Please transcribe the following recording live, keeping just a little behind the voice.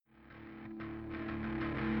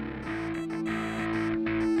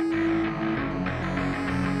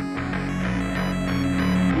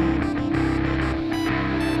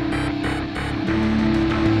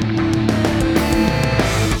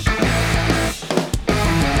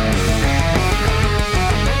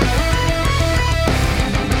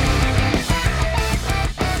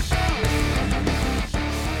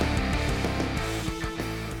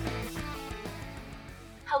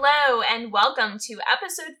welcome to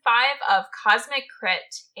episode 5 of Cosmic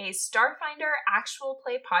Crit, a Starfinder actual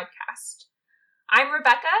play podcast. I'm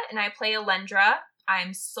Rebecca, and I play Alendra.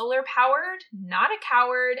 I'm solar-powered, not a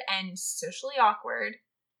coward, and socially awkward.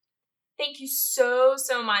 Thank you so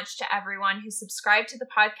much to everyone who subscribed to the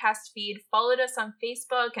podcast feed, followed us on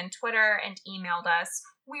Facebook and Twitter, and emailed us.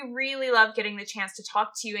 We really love getting the chance to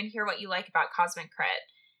talk to you and hear what you like about Cosmic Crit.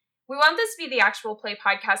 We want this to be the actual play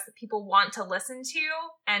podcast that people want to listen to,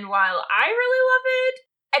 and while I really love it,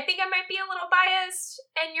 I think I might be a little biased,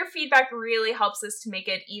 and your feedback really helps us to make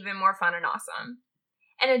it even more fun and awesome.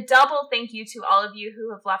 And a double thank you to all of you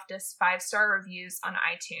who have left us 5-star reviews on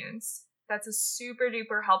iTunes. That's a super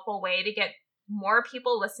duper helpful way to get more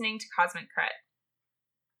people listening to Cosmic Crit.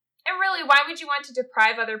 And really, why would you want to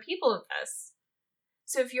deprive other people of this?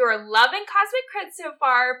 So if you are loving Cosmic Crit so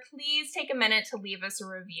far, please take a minute to leave us a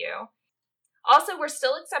review. Also, we're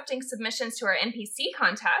still accepting submissions to our NPC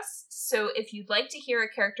contest, so if you'd like to hear a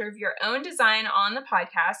character of your own design on the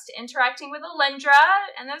podcast, interacting with Alendra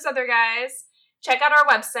and those other guys, check out our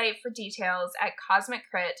website for details at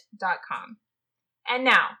cosmiccrit.com. And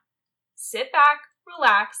now, sit back,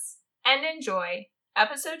 relax, and enjoy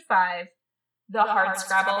episode 5, The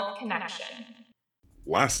Hardscrabble Connection.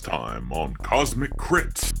 Last time on Cosmic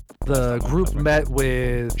Crit. The group met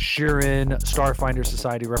with Sheeran, Starfinder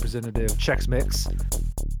Society representative Chex Mix.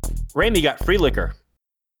 Randy got free liquor.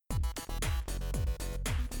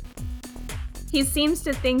 He seems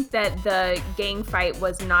to think that the gang fight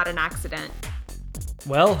was not an accident.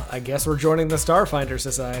 Well, I guess we're joining the Starfinder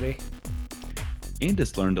Society.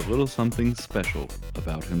 Andis learned a little something special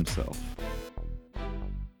about himself.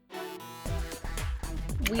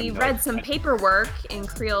 We read some paperwork in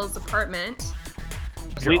Creel's apartment.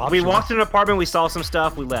 We walked in an apartment, we saw some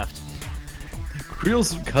stuff, we left.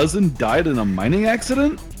 Creel's cousin died in a mining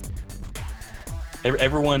accident?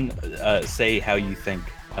 Everyone say how you think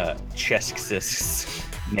Chesk's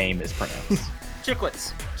name is pronounced.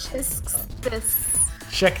 Chicklets.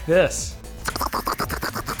 Check this.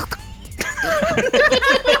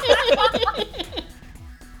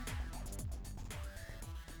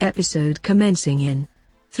 Episode commencing in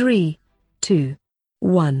 3, 2,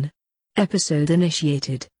 1. Episode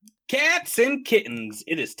initiated. Cats and kittens,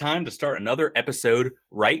 it is time to start another episode,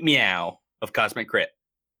 right meow, of Cosmic Crit.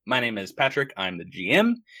 My name is Patrick, I'm the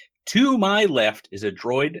GM. To my left is a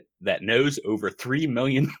droid that knows over 3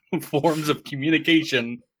 million forms of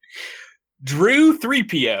communication. Drew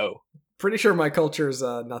 3PO. Pretty sure my culture is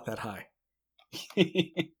not that high.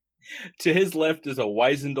 To his left is a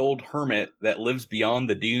wizened old hermit that lives beyond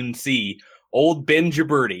the Dune Sea, old Ben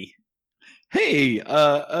Jaberti. Hey,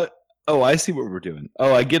 oh, I see what we're doing.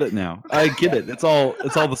 Oh, I get it now. I get it. It's all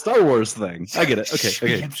the Star Wars thing. I get it.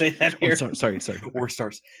 Okay. Can't say that here. Oh, sorry. War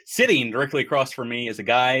stars. Sitting directly across from me is a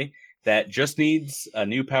guy that just needs a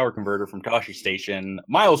new power converter from Toshi Station,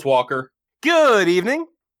 Miles Walker. Good evening.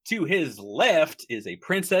 To his left is a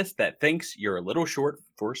princess that thinks you're a little short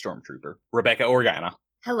for a stormtrooper, Rebecca Organa.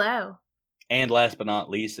 Hello. And last but not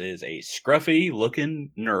least is a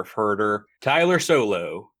scruffy-looking nerf herder, Tyler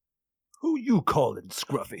Solo. Who you calling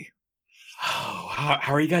Scruffy? Oh,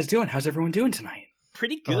 how are you guys doing? How's everyone doing tonight?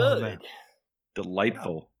 Pretty good. man.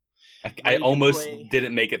 Delightful. I almost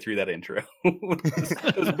didn't make it through that intro.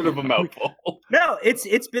 It was a bit of a mouthful. No,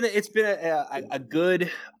 it's been a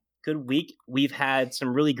good week. We've had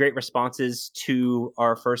some really great responses to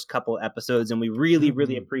our first couple episodes, and we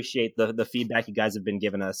really appreciate the feedback you guys have been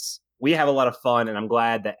giving us. We have a lot of fun, and I'm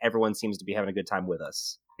glad that everyone seems to be having a good time with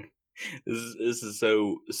us. This is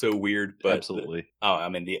so weird, but Absolutely.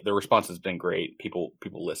 The response has been great. People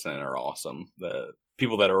listening are awesome. The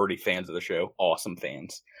people that are already fans of the show, awesome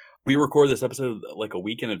fans. We record this episode like a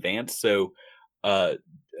week in advance, so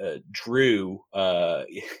Drew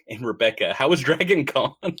and Rebecca, how was Dragon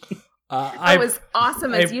Con? It was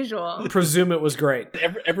awesome as usual. Presume it was great.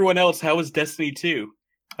 Everyone else, how was Destiny 2?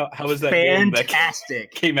 How was that game that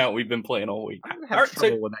fantastic? Came out we've been playing all week. I'm gonna have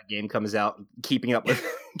trouble when that game comes out, keeping up with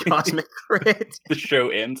Cosmic Crit. The show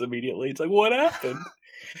ends immediately. It's like, what happened?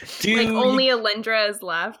 Like only Alendra is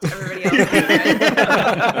left. Everybody else is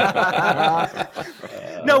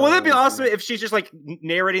No, wouldn't it be awesome if she's just like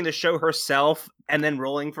narrating the show herself and then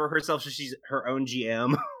rolling for herself so she's her own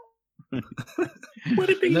GM? Would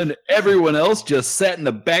it be? And then everyone else just sat in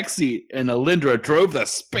the backseat and Alendra drove the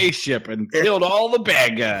spaceship and killed all the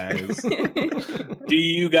bad guys. Do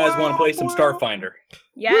you guys want to play some Starfinder?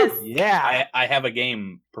 Yes. Yeah. I have a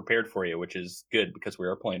game prepared for you, which is good because we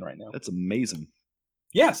are playing right now. That's amazing.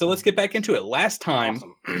 Yeah, so let's get back into it. Last time,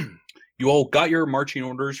 you all got your marching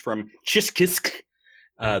orders from Chiskisk,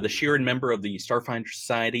 the Sheeran member of the Starfinder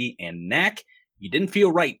Society, and Knack. you didn't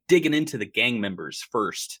feel right digging into the gang members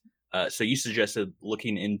first. So you suggested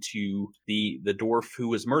looking into the dwarf who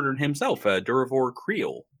was murdered himself, Duravor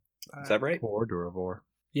Creel. Is that right? Poor Duravor.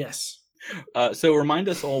 Yes. So remind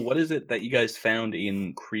us all, what is it that you guys found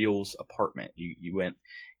in Creel's apartment? You went,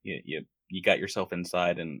 you got yourself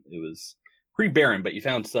inside, and it was pretty barren, but you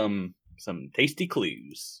found some tasty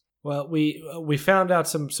clues. Well, we found out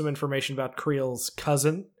some information about Creel's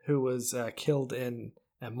cousin, who was killed in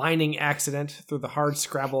a mining accident through the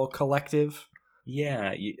Hardscrabble Collective.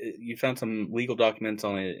 Yeah, you found some legal documents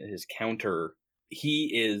on his counter.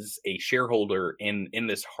 He is a shareholder in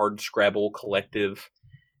this Hardscrabble Collective,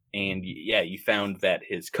 and you found that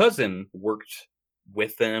his cousin worked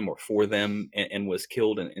with them or for them and was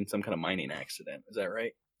killed in some kind of mining accident. Is that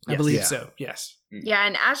right? I believe so, yes. Yeah,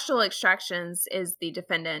 and Astral Extractions is the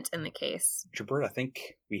defendant in the case. Jabert, I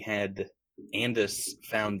think we had Andis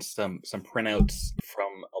found some printouts from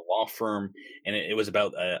a law firm, and it was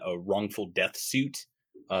about a wrongful death suit,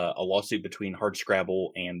 a lawsuit between Hardscrabble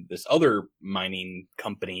and this other mining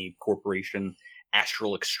company corporation,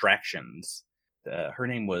 Astral Extractions. Her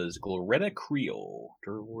name was Gloretta Creel,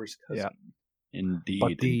 Duravor's cousin. Yeah.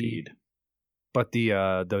 Indeed. But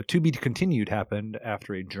the to be continued happened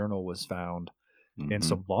after a journal was found in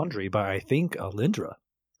some laundry by, I think, Alindra.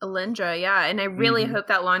 Alindra, yeah, and I really hope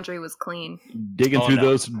that laundry was clean. Digging through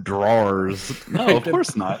those drawers. No, of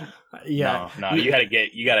course not. Yeah, no, you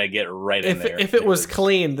gotta get right in there. If it was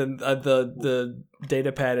clean, then the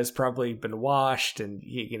data pad has probably been washed, and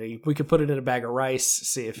we could put it in a bag of rice,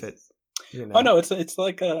 see if it. Oh no, it's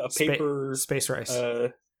like a paper space rice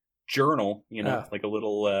journal, like a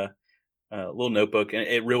little notebook, and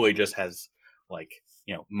it really just has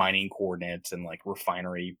mining coordinates and like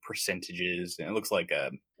refinery percentages, and it looks like a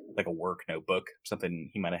work notebook, something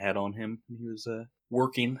he might have had on him when he was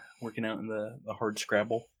working out in the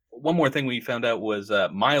Hardscrabble. One more thing we found out was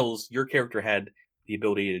Miles, your character had the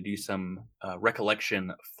ability to do some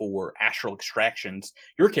recollection for Astral Extractions.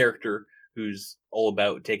 Your character, who's all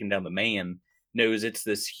about taking down the man, knows it's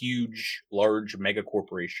this huge, large mega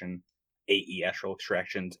corporation, AE Astral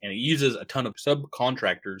Extractions, and it uses a ton of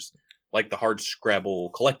subcontractors like the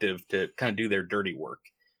Hardscrabble Collective to kind of do their dirty work.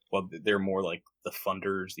 Well, they're more like the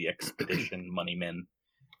funders, the expedition money men,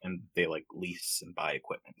 and they like lease and buy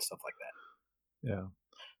equipment and stuff like that. Yeah.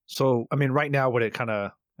 So, I mean, right now, what it kind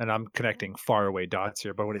of, and I'm connecting far away dots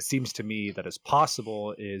here, but what it seems to me that is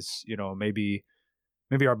possible is, maybe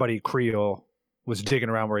our buddy Creel was digging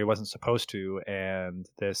around where he wasn't supposed to, and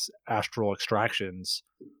this Astral Extractions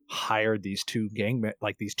hired these two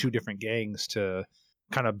different gangs to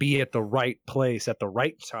kind of be at the right place at the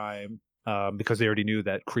right time, because they already knew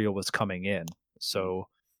that Creel was coming in. So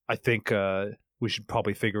I think we should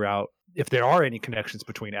probably figure out if there are any connections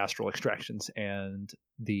between Astral Extractions and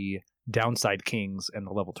the Downside Kings and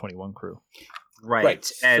the Level 21 crew.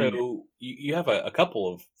 Right. And so you have a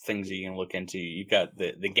couple of things that you can look into. You've got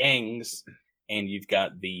the gangs, and you've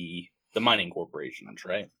got the mining corporations,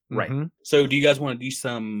 right? Right. Mm-hmm. So do you guys want to do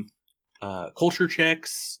some culture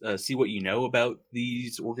checks, see what you know about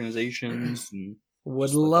these organizations? And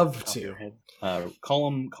would love to.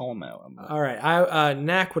 Call them out. All right.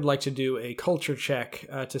 Knack would like to do a culture check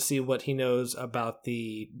to see what he knows about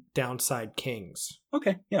the Downside Kings.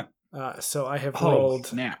 Okay, yeah. So I have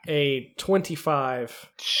rolled a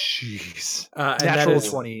 25. Jeez. Natural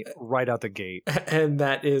 20 right out the gate. And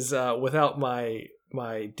that is without my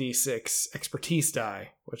D6 expertise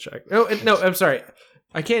die, which I'm sorry.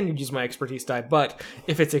 I can use my expertise die, but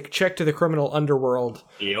if it's a check to the criminal underworld,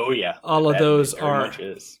 all of those are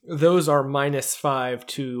 -5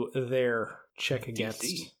 to their check against.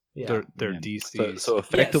 DC. Yeah. Their DC. So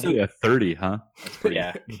effectively a 30, huh? That's pretty,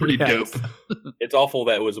 pretty dope. It's awful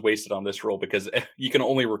that it was wasted on this roll, because you can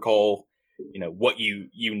only recall, what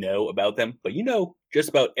you know about them, but just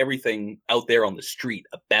about everything out there on the street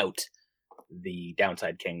about the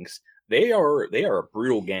Downside Kings. They are a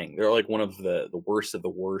brutal gang. They're like one of the worst of the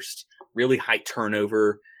worst. Really high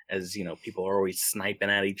turnover, as people are always sniping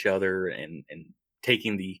at each other and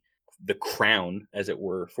taking the crown, as it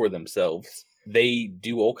were, for themselves. They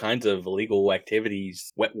do all kinds of illegal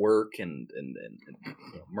activities, wet work and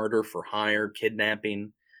murder for hire,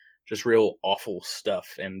 kidnapping, just real awful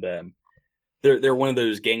stuff. And they're one of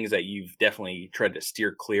those gangs that you've definitely tried to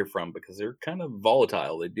steer clear from, because they're kind of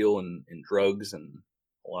volatile. They deal in drugs and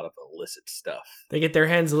a lot of illicit stuff. They get their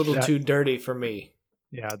hands a little too dirty for me.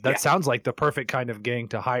 Yeah, that sounds like the perfect kind of gang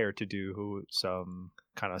to hire to do some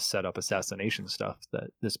kind of set up assassination stuff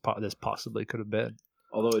that this possibly could have been.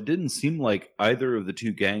 Although it didn't seem like either of the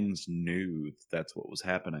two gangs knew that's what was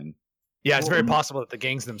happening. Yeah, it's very possible that the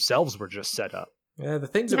gangs themselves were just set up. Yeah, the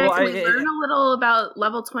things Yeah, about can we learn a little about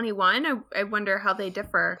level 21? I wonder how they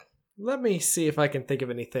differ. Let me see if I can think of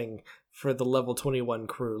anything for the level 21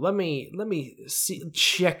 crew. Let me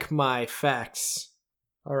check my facts.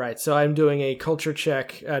 All right, so I'm doing a culture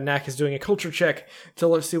check. Knack is doing a culture check to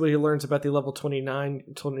let's see what he learns about the level 21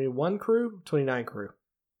 crew? 29 crew.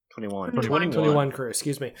 21 crew,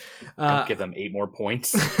 excuse me. Don't give them 8 more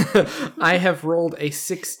points. I have rolled a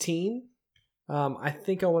 16. I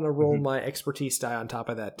think I want to roll my expertise die on top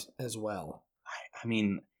of that as well. I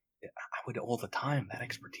mean, I would all the time. That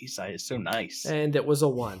expertise die is so nice. And it was a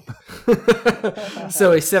 1.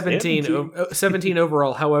 So a 17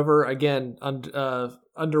 overall. However, again,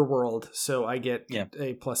 underworld, so I get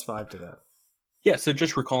a +5 to that. Yeah, so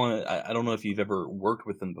just recalling it, I don't know if you've ever worked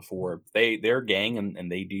with them before. They're a gang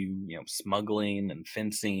and they do smuggling and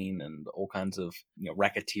fencing and all kinds of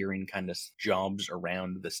racketeering kind of jobs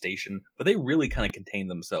around the station, but they really kind of contain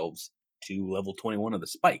themselves to level 21 of the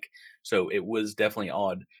spike. So it was definitely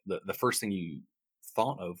odd. The first thing you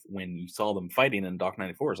thought of when you saw them fighting in Dock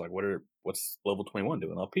 94 is like, what's level 21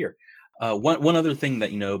 doing up here? One other thing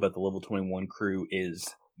that you know about the level 21 crew is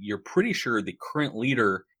you're pretty sure the current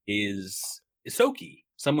leader is Isoki,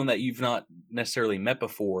 someone that you've not necessarily met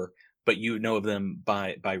before, but you know of them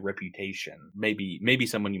by reputation. Maybe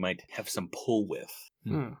someone you might have some pull with.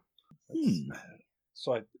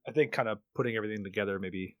 So I think kind of putting everything together,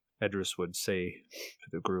 maybe Edris would say to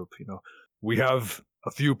the group, we have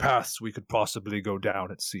a few paths we could possibly go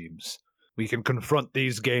down, it seems. We can confront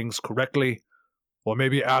these gangs correctly, or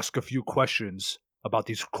maybe ask a few questions about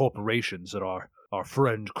these corporations that our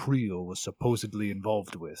friend Creel was supposedly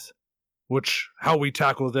involved with. How we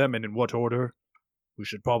tackle them and in what order, we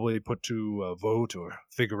should probably put to a vote or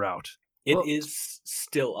figure out. It is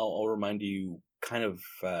still, I'll remind you, kind of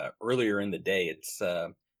earlier in the day. It's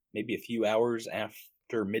maybe a few hours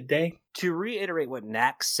after midday. To reiterate what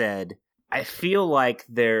Knack said, I feel like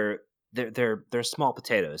they're small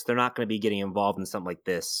potatoes. They're not going to be getting involved in something like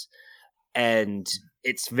this. And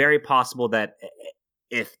it's very possible that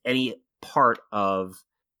if any part of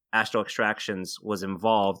Astral Extractions was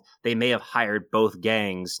involved, they may have hired both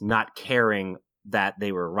gangs, not caring that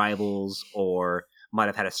they were rivals or might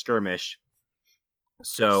have had a skirmish.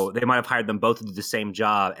 So they might have hired them both to do the same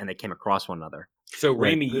job, and they came across one another. So,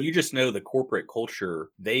 Raimi, you just know the corporate culture,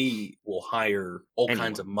 they will hire all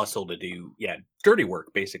kinds of muscle to do, dirty work,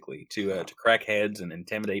 basically, to crack heads and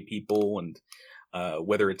intimidate people, and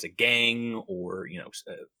whether it's a gang or,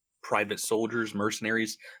 private soldiers,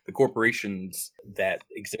 mercenaries, the corporations that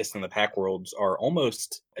exist in the pack worlds are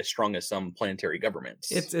almost as strong as some planetary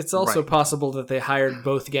governments. It's also possible that they hired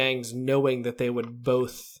both gangs knowing that they would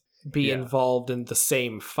both be involved in the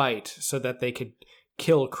same fight so that they could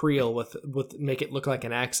kill Creel with make it look like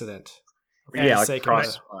an accident. Yeah, like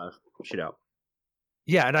cross shootout.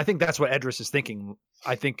 Yeah, and I think that's what Edris is thinking.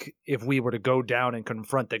 I think if we were to go down and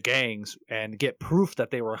confront the gangs and get proof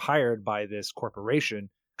that they were hired by this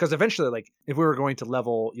corporation, because eventually, if we were going to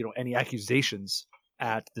level, any accusations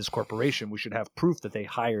at this corporation, we should have proof that they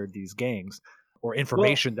hired these gangs or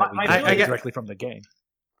information that we get directly from the gang.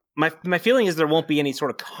 My feeling is there won't be any sort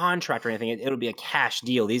of contract or anything. It'll be a cash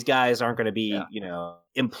deal. These guys aren't going to be,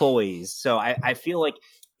 employees. So I feel like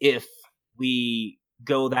if we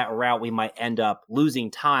go that route, we might end up losing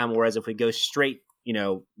time. Whereas if we go straight,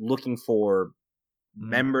 looking for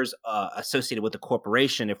members associated with the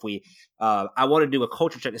corporation, if we I want to do a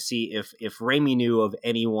culture check to see if Raimi knew of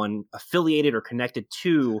anyone affiliated or connected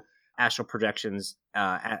to Astral Projections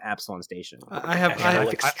at Absalon Station. I have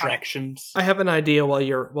extractions. I have an idea while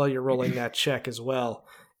you're rolling that check as well.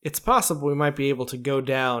 It's possible we might be able to go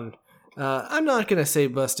down. I'm not going to say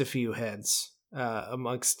bust a few heads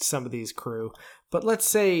amongst some of these crew, but let's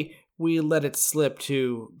say we let it slip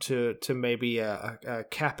to maybe a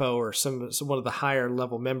capo or some one of the higher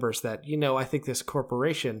level members that, I think this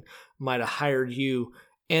corporation might have hired you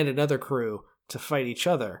and another crew to fight each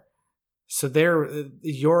other. So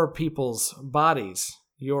your people's bodies,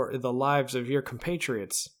 the lives of your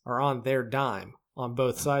compatriots are on their dime on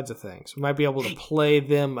both sides of things. We might be able to play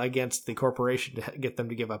them against the corporation to get them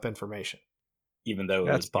to give up information. Even though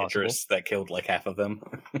it was Idris that killed like half of them.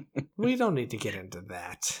 We don't need to get into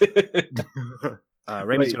that.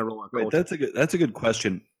 Raimi's gonna roll on. That's a good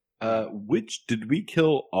question. Which did we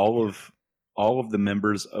kill all of the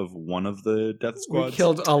members of one of the death squads? We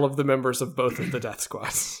killed all of the members of both of the death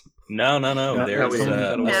squads. No. There's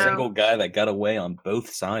a single guy that got away on both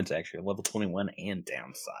sides, actually, level 21 and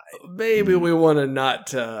downside. Maybe we want to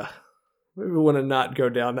not. Maybe we want to not go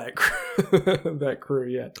down that crew, that crew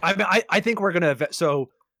yet. I think we're gonna. So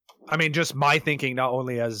I mean, just my thinking, not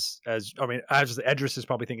only as Edris is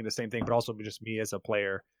probably thinking the same thing, but also just me as a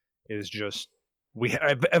player is just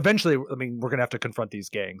eventually. I mean, we're gonna have to confront these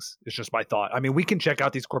gangs. It's just my thought. I mean, we can check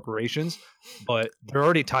out these corporations, but they're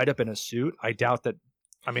already tied up in a suit. I doubt that.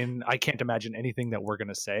 I mean, I can't imagine anything that we're going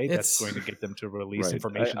to say that's going to get them to release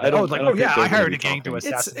information. I hired a gang to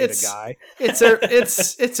assassinate a guy.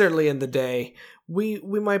 It's early in the day. We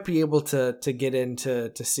might be able to get in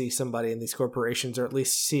to see somebody in these corporations, or at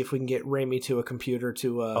least see if we can get Raimi to a computer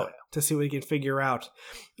to see what he can figure out.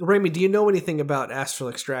 Raimi, do you know anything about astral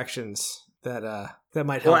extractions that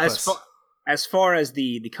might help us? As far as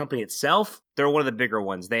the company itself, they're one of the bigger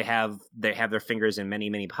ones. They have their fingers in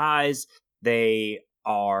many pies. They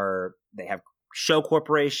have show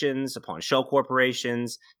corporations upon show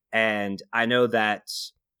corporations, and I know that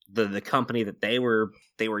the company that they were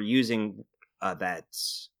using, that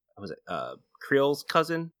was it, Creel's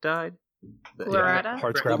cousin died. Loretta.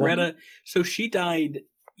 Hardscrabble. Loretta. So she died,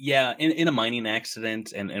 in a mining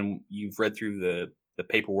accident, and you've read through the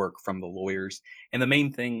paperwork from the lawyers, and the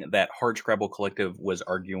main thing that Hardscrabble Collective was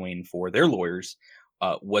arguing for their lawyers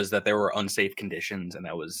was that there were unsafe conditions, and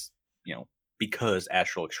that was because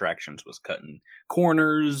Astral Extractions was cutting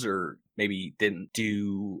corners, or maybe didn't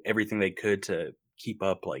do everything they could to keep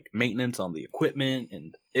up like maintenance on the equipment,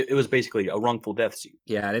 and it was basically a wrongful death suit.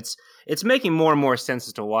 Yeah, and it's making more and more sense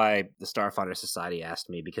as to why the Starfighter Society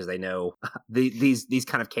asked me, because they know these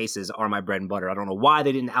kind of cases are my bread and butter. I don't know why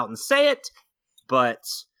they didn't out and say it, but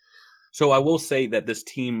so I will say that this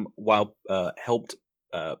team, while helped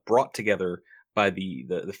brought together by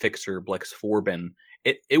the fixer Blex Forben,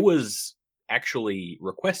 it was actually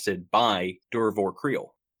requested by Durvor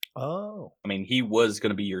Creel. Oh. I mean, he was going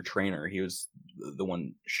to be your trainer. He was the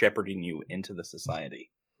one shepherding you into the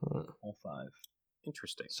society. All 5.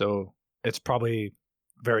 Interesting. So it's probably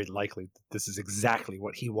very likely that this is exactly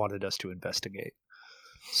what he wanted us to investigate.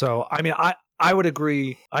 So, I mean, I would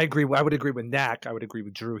agree. I would agree with Knack. I would agree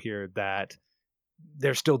with Drew here that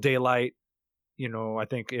there's still daylight. I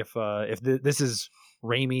think if this is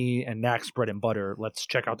Raimi and Knack's bread and butter, let's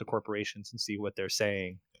check out the corporations and see what they're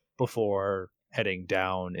saying before heading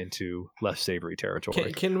down into less savory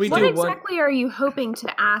territory. Can we what exactly are you hoping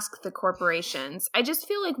to ask the corporations? I just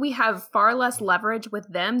feel like we have far less leverage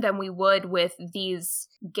with them than we would with these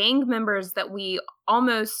gang members that we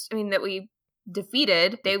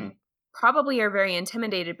defeated. They probably are very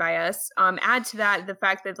intimidated by us. Add to that the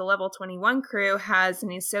fact that the level 21 crew has an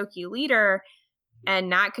Isoki leader, and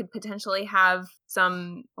Nat could potentially have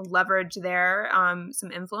some leverage there,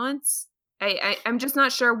 some influence. I'm just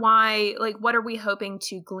not sure why, what are we hoping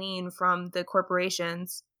to glean from the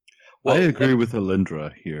corporations? Well, I agree with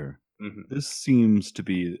Alindra here. Mm-hmm. This seems to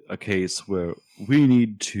be a case where we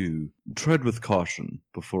need to tread with caution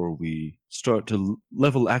before we start to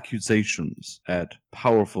level accusations at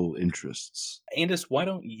powerful interests. Andis, why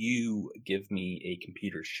don't you give me a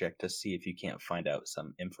computer's check to see if you can't find out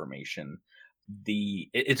some information?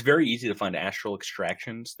 It's very easy to find Astral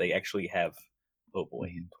Extractions. They actually have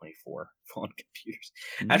 24 on computers.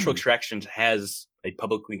 Astral Extractions has a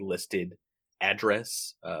publicly listed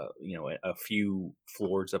address, a few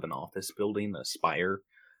floors of an office building, a spire,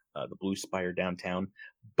 the Blue Spire downtown.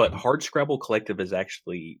 But Hardscrabble Collective is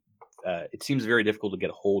actually, it seems very difficult to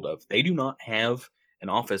get a hold of. They do not have an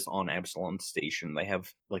office on Absalom Station. They have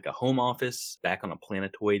like a home office back on a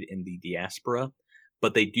planetoid in the diaspora,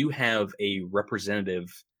 but they do have a representative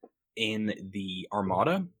in the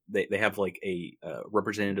Armada. They have like a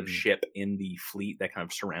representative ship in the fleet that kind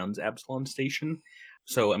of surrounds Absalom Station.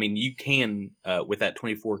 So, I mean, you can, with that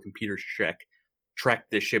 24 computers check, track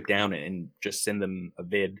this ship down and just send them a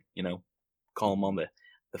vid, call them on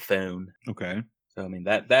the phone. Okay. So, I mean,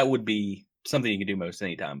 that would be something you can do most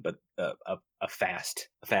anytime, but a fast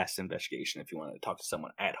investigation if you want to talk to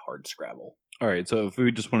someone at Hardscrabble. All right, so if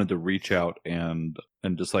we just wanted to reach out and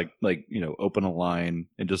just like open a line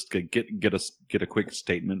and just get a quick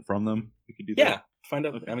statement from them, we could do that. Yeah, find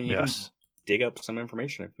out. I mean, you can dig up some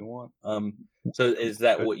information if you want. So is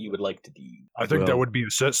that what you would like to do? I think that would be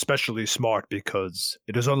especially smart because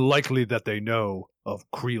it is unlikely that they know of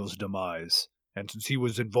Creel's demise, and since he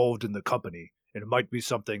was involved in the company, it might be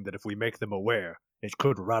something that if we make them aware, it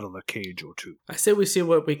could rattle a cage or two. I say we see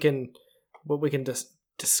what we can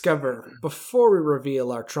discover before we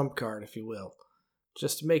reveal our trump card, if you will.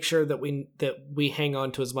 Just to make sure that we hang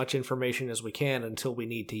on to as much information as we can until we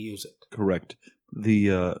need to use it. Correct.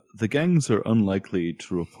 The gangs are unlikely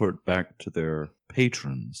to report back to their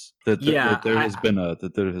patrons that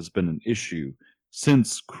there has been an issue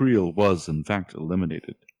since Creel was in fact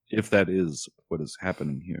eliminated, if that is what is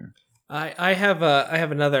happening here. I have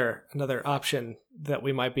another option that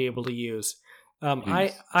we might be able to use.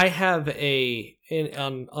 Please. I have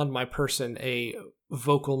on my person a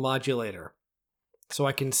vocal modulator, so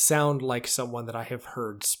I can sound like someone that I have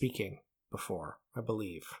heard speaking before, I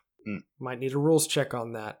believe. Might need a rules check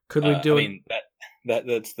on that. Could we do it?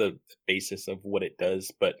 That's the basis of what it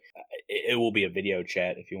does, but it will be a video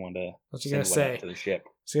chat if you want to send one out to the ship. I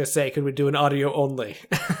was going to say, could we do an audio only?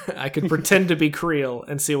 I could pretend to be Creel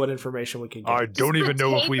and see what information we can get. I don't even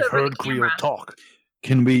know if we've heard Creel talk.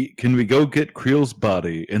 Can we go get Creel's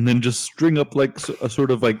body and then just string up like a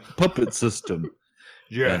sort of like puppet system?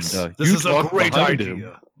 Yes, And, this you is a talk great behind idea.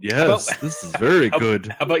 him. Yes, this is very good.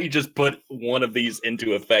 How about you just put one of these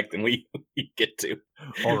into effect and we get to?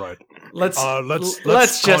 All right. Let's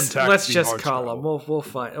just call them.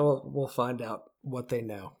 We'll find out what they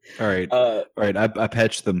know. All right. I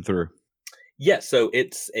patched them through. Yeah, so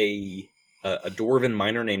it's a dwarven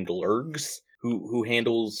miner named Lurgs who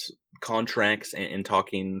handles contracts and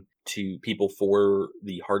talking to people for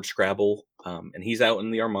the Hardscrabble. And he's out in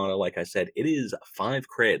the Armada, like I said. It is 5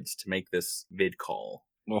 creds to make this vid call.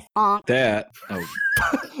 Well, that. Oh.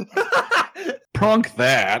 Pronk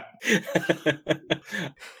that.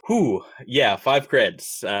 Whew. Yeah, 5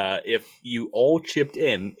 creds. If you all chipped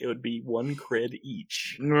in, it would be 1 cred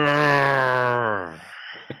each.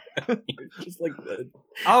 Just like the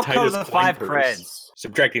I'll cover Titus the 5 Kleinpers. creds.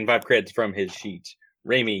 Subtracting 5 creds from his sheet.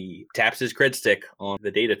 Raimi taps his cred stick on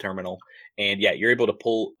the data terminal, and yeah, you're able to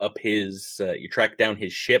pull up his, you track down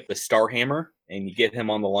his ship, the Starhammer, and you get him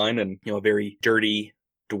on the line, and, a very dirty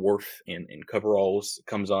dwarf in coveralls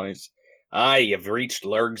comes on. He's, you've reached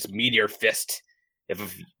Lurg's Meteor Fist.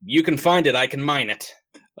 If you can find it, I can mine it.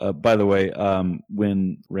 By the way,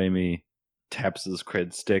 when Raimi taps his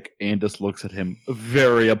cred stick, Andis looks at him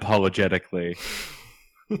very apologetically.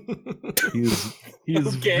 He's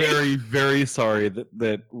Okay. very, very sorry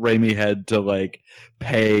that Raimi had to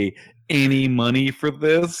pay any money for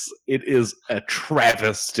this. It is a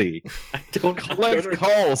travesty. I don't Collect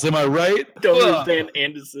calls, am I right? Don't understand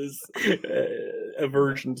Andis's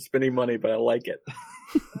aversion to spending money, but I like it.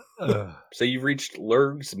 So you've reached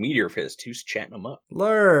Lurg's Meteor Fist. Who's chatting him up?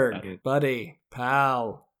 Lurg, buddy,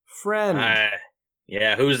 pal, friend.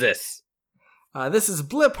 Yeah, who's this? This is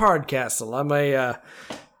Blip Hardcastle.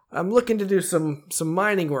 I'm looking to do some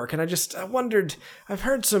mining work, and I wondered. I've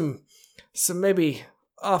heard some maybe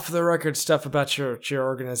off the record stuff about your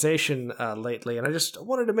organization lately, and I just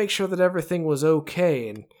wanted to make sure that everything was okay,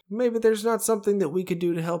 and maybe there's not something that we could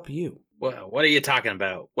do to help you. Well, what are you talking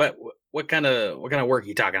about? What kind of work are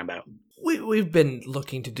you talking about? We've been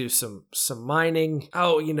looking to do some mining.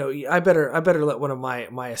 Oh, I better let one of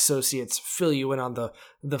my associates fill you in on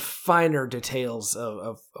the finer details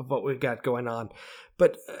of what we've got going on.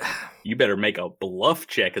 But you better make a bluff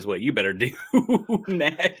check is what you better do,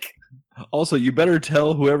 Knack. Also, you better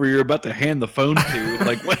tell whoever you're about to hand the phone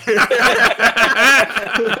to, what?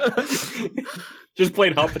 Just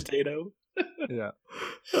plain hot potato. Yeah.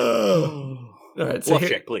 All right, bluff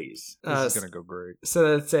check, please. This is gonna go great.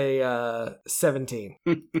 So that's a 17.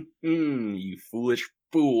 You foolish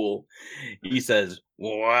fool. He says,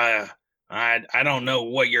 well, I don't know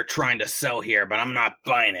what you're trying to sell here, but I'm not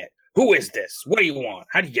buying it. Who is this? What do you want?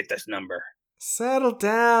 How do you get this number? Settle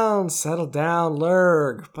down,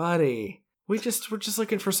 Lurg, buddy. We're just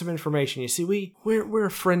looking for some information. You see, we're a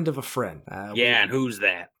friend of a friend. And who's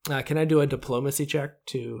that? Can I do a diplomacy check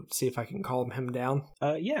to see if I can calm him down?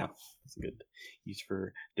 Yeah. That's a good use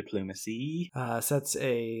for diplomacy. So that's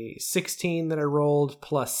a 16 that I rolled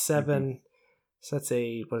plus 7. Mm-hmm. So that's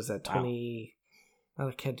a, what is that, 20... Wow.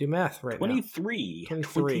 I can't do math right 23. now.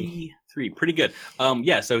 23. Pretty good.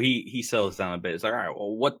 Yeah, so he sells down a bit. It's like, all right,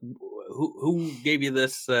 well, who gave you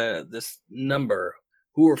this this number?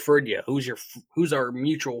 Who referred you? Who's our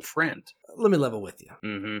mutual friend? Let me level with you.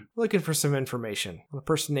 Mm-hmm. Looking for some information on a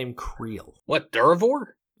person named Creel. What,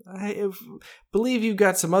 Durivor? I believe you've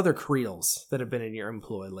got some other Creels that have been in your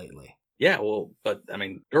employ lately. Yeah, well, but I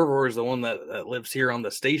mean, Durivor is the one that lives here on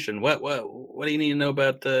the station. What do you need to know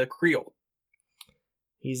about Creel?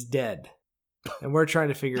 He's dead, and we're trying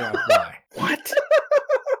to figure out why. What?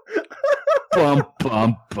 Bum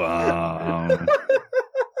bum bum.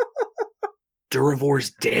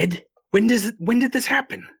 Durivor's dead? When did this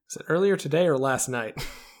happen? Is it earlier today or last night?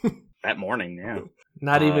 That morning, yeah.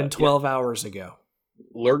 Not even 12 hours ago.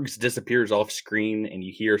 Lurgs disappears off screen, and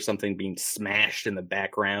you hear something being smashed in the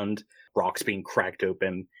background, rocks being cracked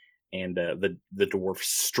open, and the dwarf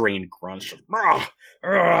strained grunts.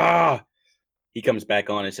 He comes back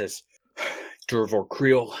on and says, Durivor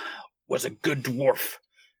Creel was a good dwarf,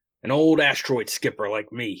 an old asteroid skipper like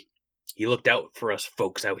me. He looked out for us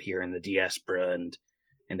folks out here in the diaspora and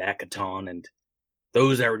Akaton, and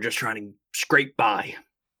those that were just trying to scrape by.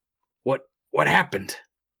 What happened?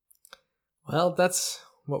 Well, that's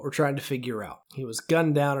what we're trying to figure out. He was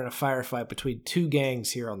gunned down in a firefight between two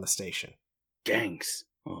gangs here on the station. Gangs?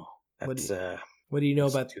 Oh, that's What do you know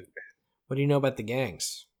about? stupid. What do you know about the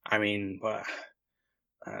gangs? I mean,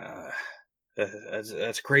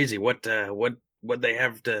 that's crazy. What they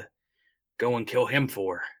have to go and kill him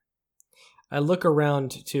for? I look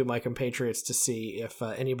around to my compatriots to see if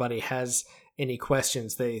anybody has any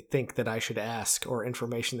questions they think that I should ask or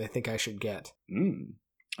information they think I should get.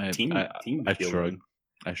 I shrug.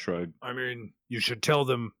 I shrug. I mean, you should tell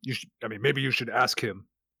them. Maybe you should ask him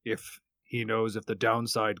if he knows if the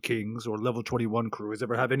Downside Kings or Level 21 crew has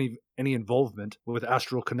ever had any involvement with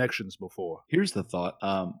astral connections before. Here's the thought.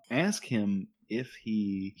 Ask him if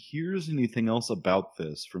he hears anything else about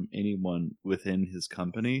this from anyone within his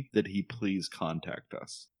company, that he please contact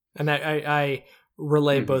us. And I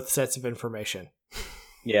relay both sets of information.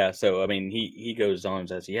 Yeah, so I mean, he goes on and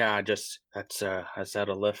says, "Yeah, that's out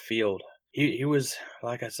of left field. He was,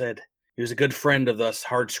 like I said, he was a good friend of us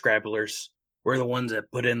Hardscrabblers. We're the ones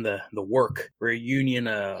that put in the work. We're a union,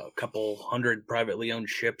 a couple hundred privately owned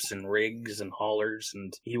ships and rigs and haulers,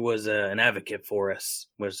 and he was an advocate for us.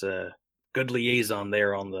 Was a good liaison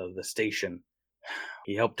there on the station.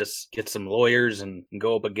 He helped us get some lawyers and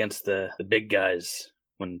go up against the big guys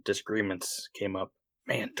when disagreements came up.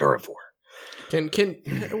 Man, Durivor." Can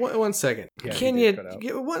 1 second? Yeah, Can he you did cut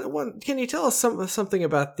out. can you tell us something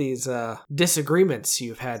about these disagreements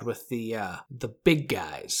you've had with the big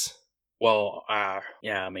guys? Well,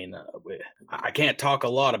 yeah, I mean, I can't talk a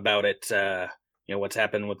lot about it. What's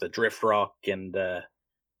happened with the Drift Rock and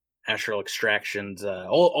astral extractions.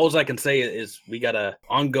 All I can say is we got a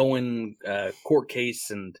ongoing court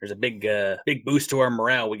case, and there's a big boost to our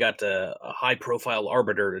morale. We got a high-profile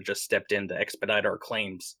arbiter that just stepped in to expedite our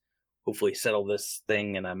claims. Hopefully, settle this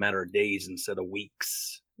thing in a matter of days instead of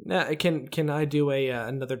weeks. Now, can I do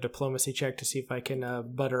another diplomacy check to see if I can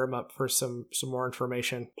butter him up for some more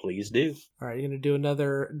information? Please do. All right, you're gonna do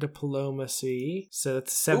another diplomacy. So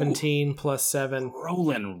that's 17 plus 7.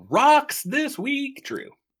 Rolling rocks this week, Drew.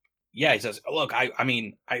 Yeah, he says, "Look, I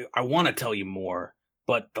want to tell you more,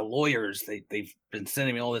 but the lawyers they've been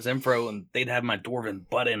sending me all this info, and they'd have my dwarven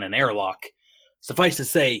butt in an airlock. Suffice to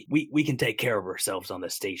say, we can take care of ourselves on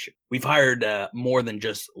this station. We've hired more than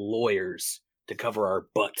just lawyers to cover our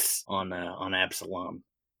butts on Absalom.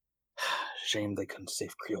 Shame they couldn't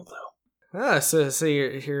save Creel, though." So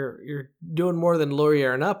you're doing more than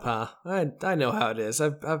lawyering up, huh? I know how it is.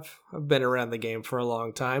 I've been around the game for a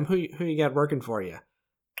long time. Who you got working for you?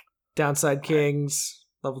 Downside Kings,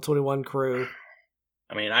 Level 21 crew.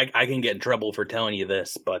 I mean, I can get in trouble for telling you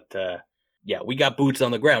this, but yeah, we got boots on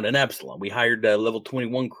the ground in Absalom. We hired a Level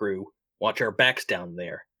 21 crew. Watch our backs down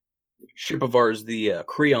there. Ship of ours, the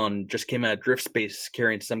Creon, just came out of drift space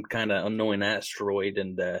carrying some kind of unknown asteroid,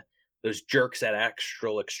 and those jerks at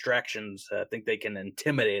Astral Extractions think they can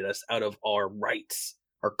intimidate us out of our rights,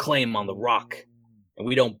 our claim on the rock. And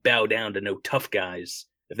we don't bow down to no tough guys.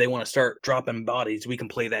 If they want to start dropping bodies, we can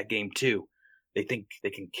play that game too. They think they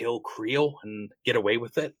can kill Creel and get away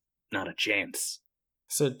with it? Not a chance.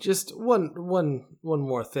 So just one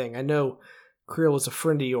more thing. I know Creel was a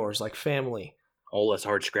friend of yours, like family. All us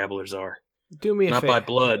Hardscrabblers are. Do me a favor. Not by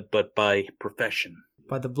blood, but by profession.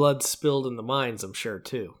 By the blood spilled in the mines, I'm sure,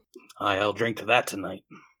 too. I'll drink to that tonight.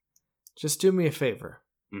 Just do me a favor.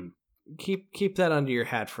 Hmm. Keep that under your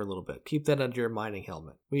hat for a little bit. Keep that under your mining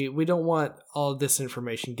helmet. We don't want all this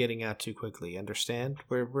information getting out too quickly, understand?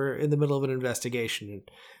 We're in the middle of an investigation, and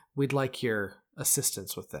we'd like your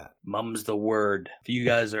assistance with that. Mum's the word. If you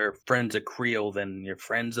guys are friends of Creel, then you're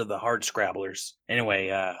friends of the Hardscrabblers. Anyway,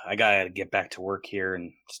 I gotta get back to work here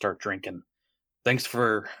and start drinking. Thanks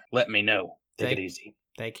for letting me know. Take it easy.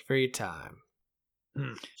 Thank you for your time.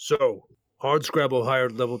 So, Hardscrabble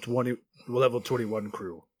hired Level 21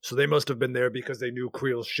 crew. So they must have been there because they knew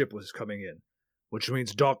Creel's ship was coming in. Which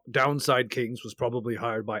means Downside Kings was probably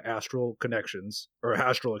hired by Astral Connections, or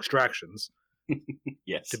Astral Extractions,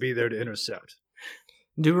 Yes. to be there to intercept.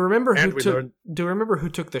 Do you remember who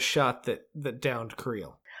took the shot that downed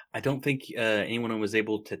Creel? I don't think anyone was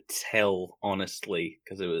able to tell, honestly,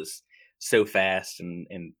 because it was so fast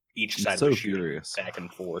and each side so was shooting furious. back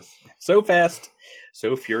and forth. So fast,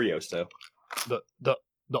 so furioso.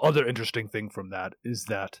 The other interesting thing from that is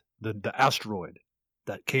that the asteroid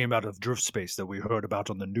that came out of drift space that we heard about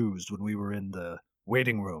on the news when we were in the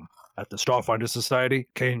waiting room at the Starfinder Society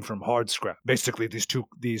came from Hardscrabble. Basically,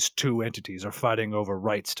 these two entities are fighting over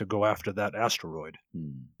rights to go after that asteroid.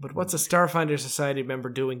 But what's a Starfinder Society member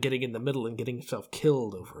doing getting in the middle and getting himself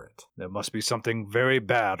killed over it? There must be something very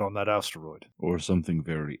bad on that asteroid. Or something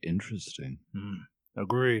very interesting.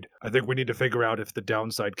 Agreed. I think we need to figure out if the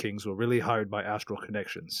Downside Kings were really hired by Astral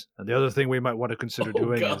Connections. And the other thing we might want to consider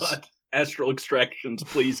doing is... Astral extractions,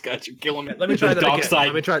 please, guys, you're killing me. Let me try that again. Dockside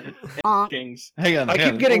Let me try. Kings. Hang on. I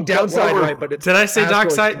keep getting Downside right, but it's Did I say Astral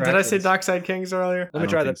Dockside? Did I Extractions. say Dockside Kings earlier? Let me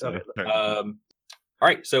try that. So. All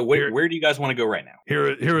right, so where do you guys want to go right now?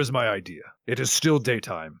 Here is my idea. It is still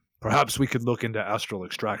daytime. Perhaps we could look into Astral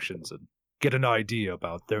Extractions and get an idea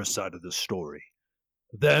about their side of the story.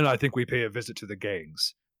 Then I think we pay a visit to the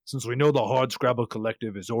gangs. Since we know the Hardscrabble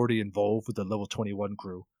Collective is already involved with the Level 21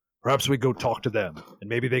 crew, perhaps we go talk to them, and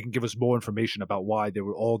maybe they can give us more information about why they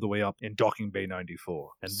were all the way up in Docking Bay 94.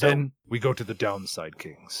 And then we go to the Downside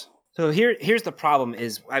Kings. So here's the problem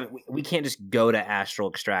is we can't just go to Astral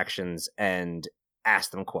Extractions and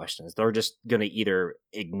ask them questions. They're just going to either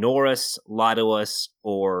ignore us, lie to us,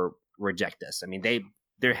 or reject us. I mean,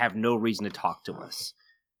 they have no reason to talk to us.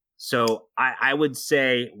 So I would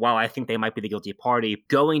say, while I think they might be the guilty party,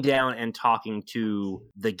 going down and talking to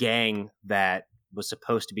the gang that was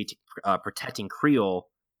supposed to be protecting Creole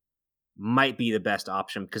might be the best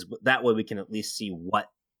option, because that way we can at least see what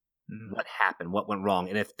happened, what went wrong,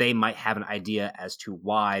 and if they might have an idea as to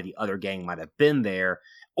why the other gang might have been there,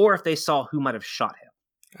 or if they saw who might have shot him.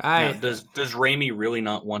 Now, does Raimi really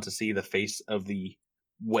not want to see the face of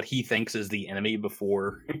what he thinks is the enemy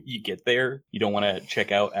before you get there? You don't want to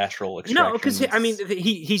check out Astral Extractions? No, because I mean,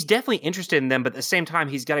 he's definitely interested in them, but at the same time,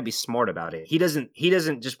 he's got to be smart about it. He doesn't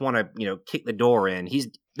just want to kick the door in.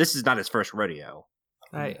 This is not his first rodeo.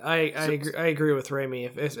 I agree with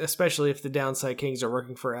Raimi, especially if the Downside Kings are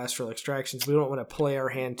working for Astral Extractions. We don't want to play our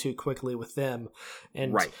hand too quickly with them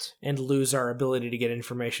and lose our ability to get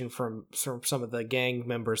information from some of the gang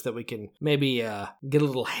members that we can maybe get a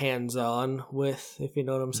little hands-on with, if you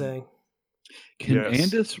know what I'm saying. Can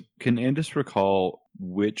Andis recall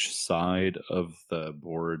which side of the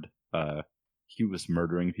board he was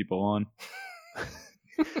murdering people on?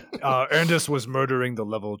 Andis was murdering the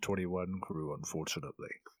Level 21 crew, unfortunately.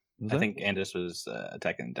 I think Andis was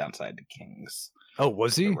attacking the Downside Kings. Oh,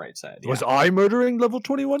 was he? The right side. Was I murdering Level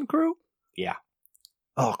 21 crew? Yeah.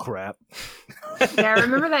 Oh, crap. Yeah,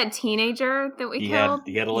 remember that teenager that we killed?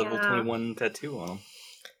 He had a Level 21 tattoo on him.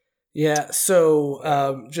 Yeah,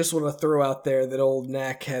 so just want to throw out there that old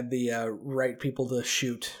Knack had the right people to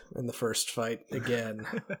shoot in the first fight again.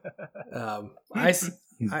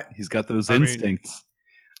 He's got those instincts.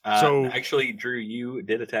 So actually, Drew, you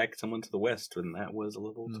did attack someone to the west, and that was a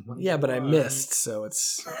level 20. Yeah, but I missed, so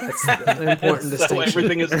that's an important distinction. So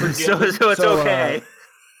everything is forgiven. so it's okay.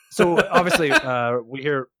 So obviously, we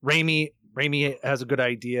hear Raimi. Raimi has a good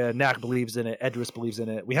idea. Knack believes in it. Edris believes in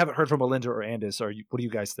it. We haven't heard from Alinda or Andis. What do you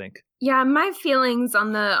guys think? Yeah, my feelings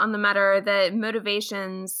on the matter are that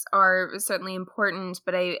motivations are certainly important,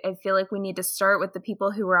 but I feel like we need to start with the people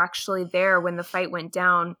who were actually there when the fight went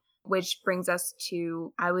down. Which brings us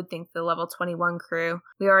to, I would think, the Level 21 crew.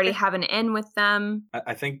 We already have an in with them.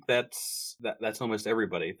 I think that's almost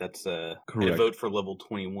everybody. That's a vote for Level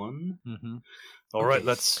 21. Mm-hmm. All right,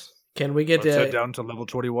 let's head down to Level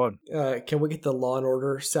 21. Can we get the Law and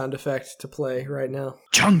Order sound effect to play right now?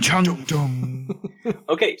 Chung chung dung.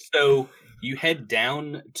 Okay, so you head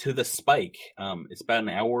down to the Spike. It's about an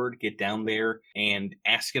hour to get down there, and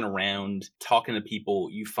asking around, talking to people,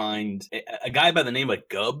 you find a guy by the name of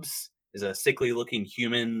Gubbs. Is a sickly-looking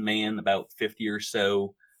human man, about 50 or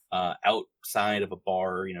so, outside of a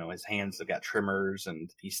bar. His hands have got trimmers, and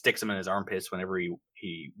he sticks them in his armpits whenever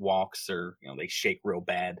he walks, or they shake real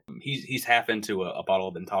bad. He's half into a bottle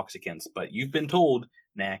of intoxicants, but you've been told,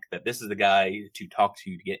 Knack, that this is the guy to talk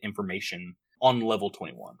to get information on Level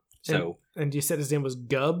 21. So, and you said his name was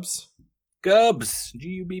Gubbs? Gubbs,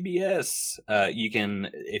 Gubbs. You can,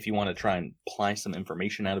 if you want to try and ply some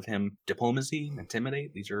information out of him, diplomacy,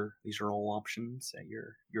 intimidate. These are all options at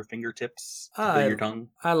your fingertips, your tongue.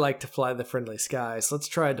 I like to fly the friendly skies. Let's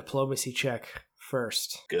try a diplomacy check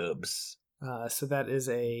first. Gubbs. So that is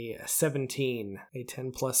a 17, a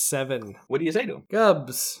 10 plus 7. What do you say to him?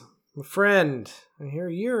 Gubbs, my friend, I hear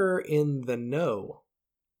you're in the know.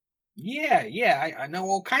 Yeah, I know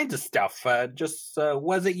all kinds of stuff. Just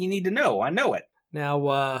what is it you need to know? I know it.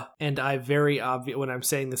 Now, and when I'm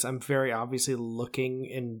saying this, I'm very obviously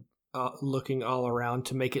looking all around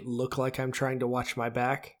to make it look like I'm trying to watch my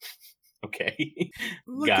back. Okay,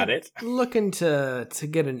 got it. Looking to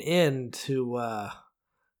get an in to a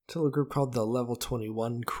group called the Level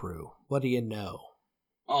 21 crew. What do you know?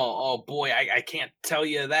 Oh boy, I can't tell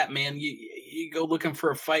you that, man. You go looking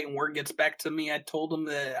for a fight and word gets back to me. I told him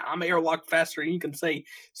that I'm airlocked faster than you can say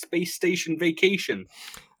space station vacation,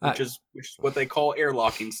 which is what they call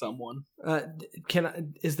airlocking someone.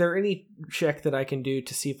 Is there any check that I can do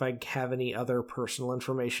to see if I have any other personal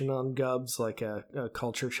information on Gubbs, like a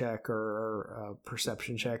culture check or a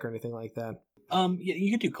perception check or anything like that? Yeah,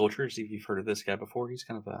 you can do culture, see if you've heard of this guy before. He's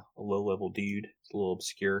kind of a low-level dude. It's a little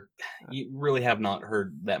obscure. You really have not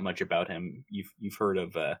heard that much about him. You've heard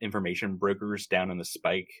of information brokers down in the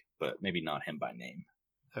Spike, but maybe not him by name.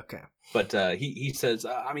 Okay. But he says,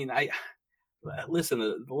 listen,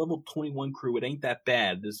 the level 21 crew, it ain't that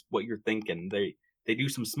bad, is what you're thinking. They do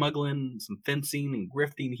some smuggling, some fencing, and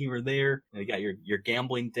grifting here or there. You got your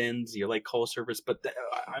gambling dens, your like call service. But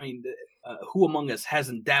who among us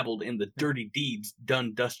hasn't dabbled in the dirty deeds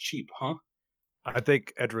done dust cheap, huh? I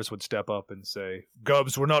think Edris would step up and say,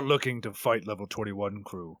 Gubbs, we're not looking to fight level 21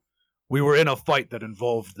 crew. We were in a fight that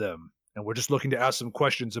involved them, and we're just looking to ask some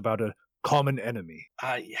questions about a common enemy.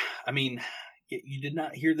 You did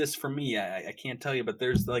not hear this from me. I can't tell you, but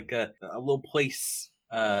there's like a little place,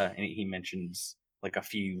 and he mentions like a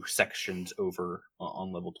few sections over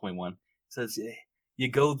on level 21. It says you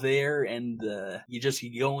go there and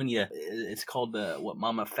you go and it's called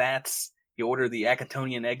Mama Fats. You order the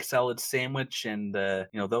Acatonian egg salad sandwich, and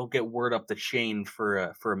they'll get word up the chain for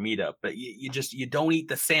a meetup. But you don't eat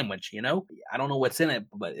the sandwich. I don't know what's in it,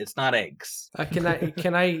 but it's not eggs.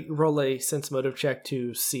 Can I roll a sense motive check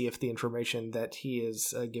to see if the information that he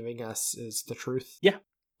is giving us is the truth? Yeah.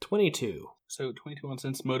 22. So 22 on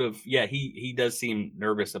sense motive. Yeah, he does seem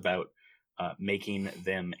nervous about making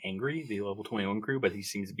them angry, the level 21 crew, but he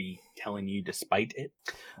seems to be telling you despite it.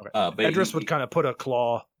 Okay. But Edris would kind of put a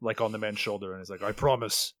claw like on the man's shoulder and is like, I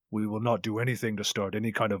promise we will not do anything to start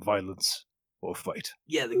any kind of violence or fight.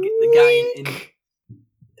 Yeah, the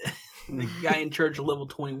guy in charge of level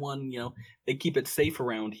 21, they keep it safe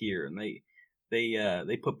around here, and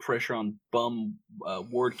they put pressure on bum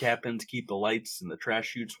ward captains to keep the lights and the trash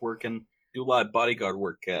chutes working. Do a lot of bodyguard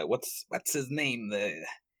work. What's his name?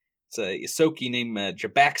 It's a Isoki named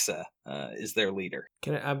Jabaxa is their leader.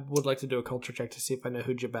 I would like to do a culture check to see if I know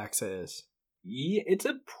who Jabaxa is. Yeah, it's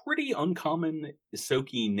a pretty uncommon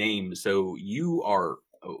Isoki name, so you are,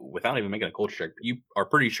 without even making a culture check, you are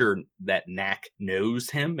pretty sure that Knack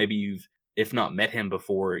knows him. Maybe you've, if not met him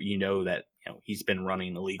before, that he's been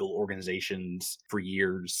running illegal organizations for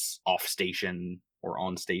years, off station or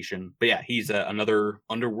on station. But yeah, he's another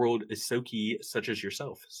underworld Isoki such as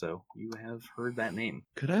yourself. So you have heard that name.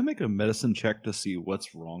 Could I make a medicine check to see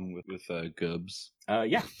what's wrong with Gubbs?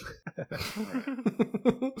 Yeah.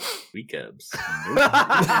 We Gubbs.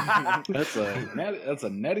 That's a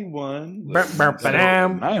natty one. 9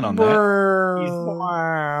 on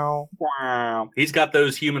that. Wow. He's got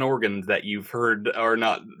those human organs that you've heard are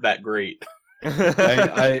not that great.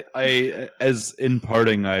 I as in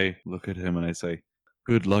parting, I look at him and I say,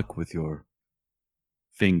 good luck with your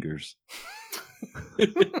fingers.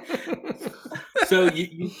 So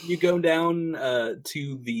you go down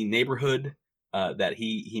to the neighborhood that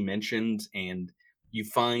he mentioned, and you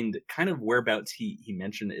find kind of whereabouts he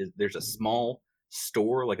mentioned is there's a small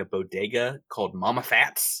store, like a bodega called Mama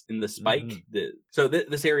Fats in the Spike. Mm-hmm.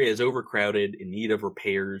 This area is overcrowded, in need of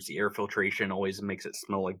repairs. The air filtration always makes it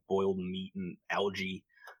smell like boiled meat and algae.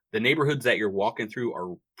 The neighborhoods that you're walking through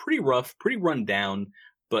are pretty rough, pretty run down,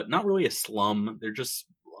 but not really a slum. They're just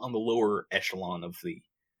on the lower echelon of the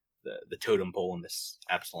totem pole in this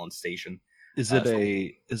Absalon station. Is it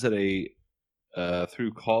a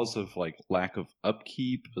through cause of like lack of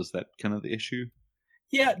upkeep? Is that kind of the issue?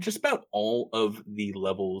 Yeah, just about all of the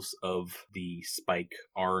levels of the Spike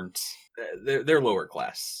aren't. They're lower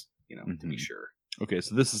class, mm-hmm. to be sure. Okay,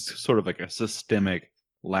 so this is sort of like a systemic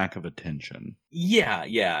lack of attention. Yeah,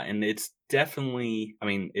 and it's definitely,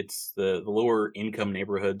 it's the lower income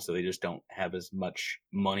neighborhood, so they just don't have as much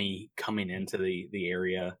money coming into the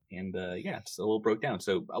area, and it's a little broke down.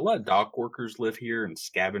 So a lot of dock workers live here and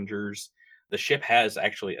scavengers. The ship has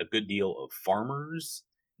actually a good deal of farmers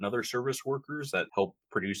and other service workers that help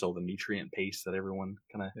produce all the nutrient paste that everyone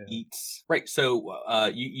kind of eats. Right, so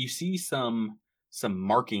you see some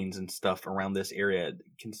markings and stuff around this area.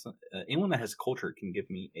 Anyone that has culture can give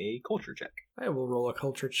me a culture check. I will roll a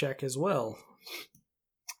culture check as well.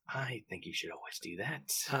 I think you should always do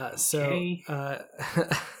that.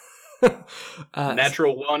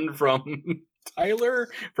 Natural one from Tyler,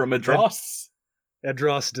 from Adros.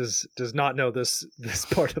 Edros does not know this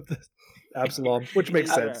part of this. Absalom, which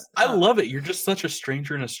makes sense. I love it. You're just such a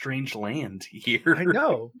stranger in a strange land here. I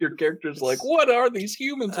know. Your character's like, what are these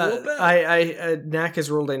humans all about? Knack has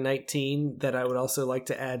rolled a 19 that I would also like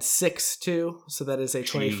to add 6 to, so that is a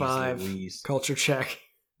 25 culture check.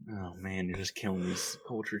 Oh man, you're just killing these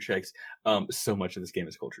culture checks. So much of this game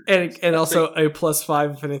is culture checks. And also a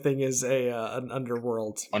 +5 if anything is an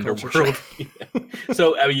underworld. Underworld. Yeah.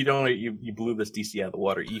 So I mean, you blew this DC out of the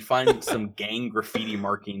water. You find some gang graffiti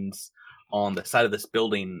markings on the side of this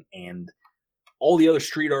building, and all the other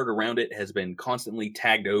street art around it has been constantly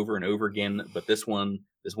tagged over and over again. But this one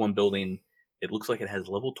building, it looks like it has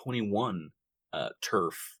level 21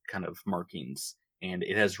 turf kind of markings. And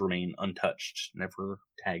it has remained untouched, never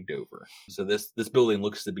tagged over. So this building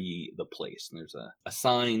looks to be the place. And there's a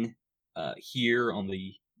sign here on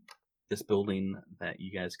this building that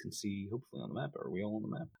you guys can see, hopefully on the map. Are we all on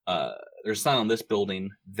the map? There's a sign on this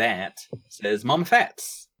building that says Mama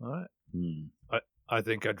Fats. All right. I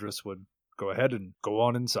think Edris would go ahead and go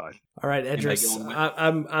on inside. All right, Edris.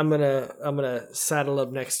 I'm gonna saddle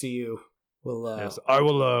up next to you. Yes, I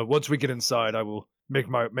will. Once we get inside, I will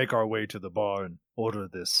make our way to the bar and order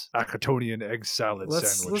this Acatonian egg salad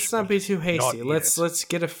sandwich. Let's not be too hasty. Let's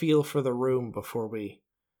get a feel for the room before we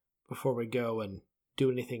go and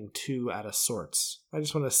do anything too out of sorts. I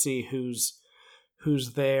just want to see who's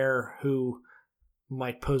there, who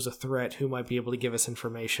might pose a threat, who might be able to give us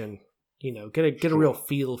information. You know, get a real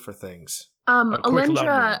feel for things.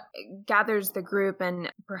 Alindra gathers the group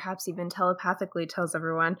and perhaps even telepathically tells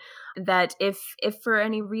everyone that if for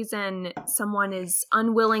any reason someone is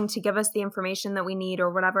unwilling to give us the information that we need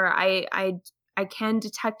or whatever, I can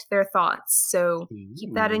detect their thoughts. So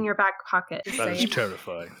keep that in your back pocket. That is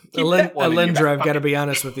terrifying. Alindra, I've got to be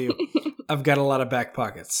honest with you. I've got a lot of back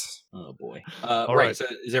pockets. Oh boy. All right. So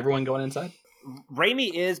is everyone going inside?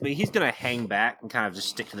 Raimi is, but he's going to hang back and kind of just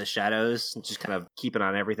stick to the shadows and just kind of keep it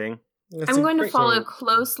on everything. I'm going to follow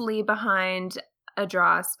closely behind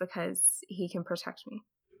Adras because he can protect me.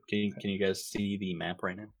 Can you guys see the map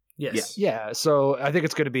right now? Yes. Yeah, so I think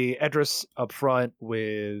it's going to be Edris up front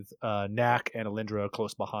with Knack and Alindra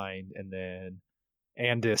close behind, and then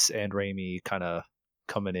Andis and Raimi kind of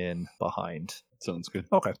coming in behind. Sounds good.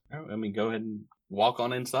 Okay. I mean, go ahead and walk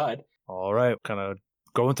on inside. All right, kind of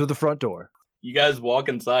going through the front door. You guys walk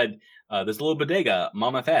inside this little bodega,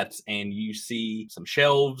 Mama Fats, and you see some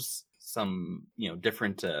shelves, some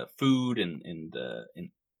different food and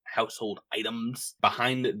household items.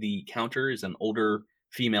 Behind the counter is an older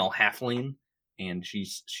female halfling, and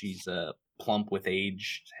she's plump with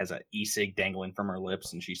age, has an e-cig dangling from her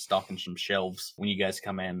lips, and she's stocking some shelves. When you guys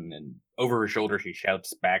come in, and over her shoulder she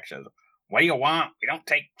shouts back, says, "What do you want? We don't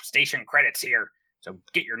take station credits here, so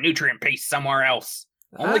get your nutrient paste somewhere else.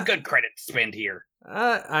 Only good credits spend here."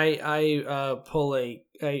 I pull a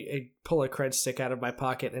cred stick out of my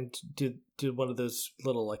pocket and do one of those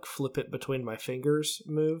little like flip it between my fingers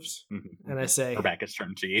moves, and I say, "Her back is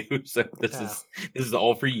turned to you, so this is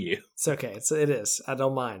all for you." It's okay. It is. I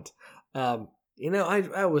don't mind.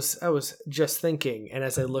 I was just thinking, and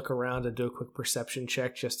as I look around and do a quick perception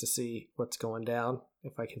check just to see what's going down,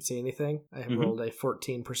 if I can see anything, I have rolled a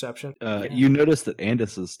 14 perception. You notice that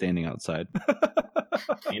Andis is standing outside.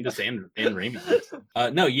 Andis and Raymond.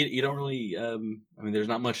 No, you don't really. I mean, there's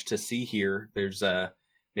not much to see here. There's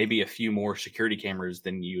maybe a few more security cameras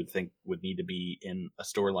than you would think would need to be in a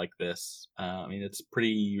store like this. I mean, it's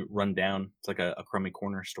pretty run down. It's like a crummy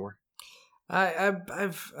corner store.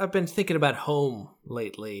 I've been thinking about home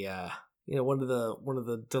lately. One of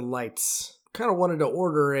the delights. Kind of wanted to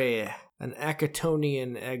order an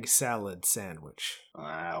Acatonian egg salad sandwich.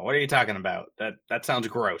 What are you talking about? That sounds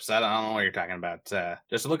gross. I don't know what you're talking about.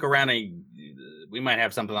 Just look around. We might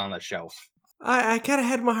have something on the shelf. I kind of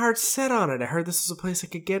had my heart set on it. I heard this was a place I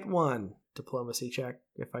could get one. Diplomacy check,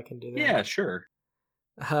 if I can do that. Yeah, sure.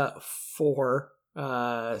 4.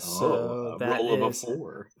 So that roll of a is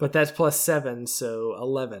 4. But that's +7, so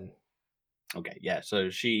 11. Okay, yeah. So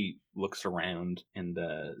she looks around and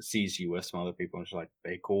sees you with some other people, and she's like,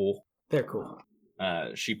 "They cool." They're cool.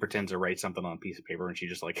 She pretends to write something on a piece of paper, and she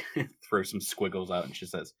just like throws some squiggles out, and she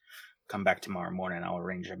says, "Come back tomorrow morning. I'll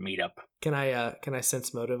arrange a meetup." Can I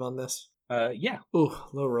sense motive on this? Yeah. Ooh,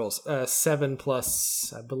 low rolls. 7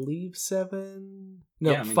 plus, I believe 7.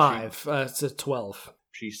 No, Yeah, I mean, 5. It's a 12.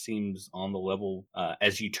 She seems on the level.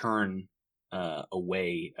 As you turn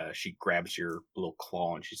away, she grabs your little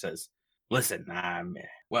claw and she says, "Listen, I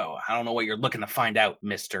don't know what you're looking to find out,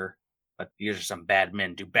 mister, but these are some bad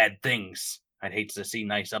men, do bad things. I'd hate to see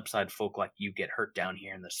nice upside folk like you get hurt down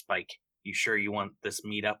here in the spike. You sure you want this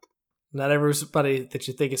meetup?" Not everybody that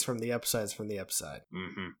you think is from the upside is from the upside.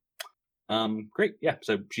 Mm-hmm. Great. Yeah.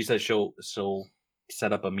 So she says she'll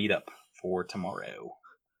set up a meetup for tomorrow.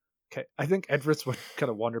 Okay, I think Edris would kind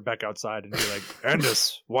of wander back outside and be like,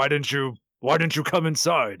 "Andis, why didn't you come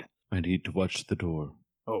inside?" I need to watch the door.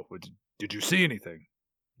 Oh, did you see anything?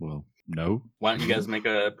 Well, no. Why don't you guys make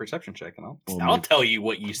a perception check, and Well, I'll tell you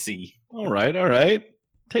what you see. All right.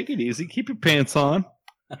 Take it easy. Keep your pants on.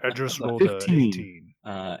 Edris rolled 15. 18.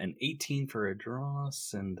 An 18 for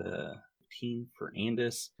Adros and 15 for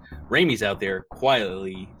Andis. Ramey's out there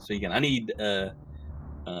quietly. So again, I need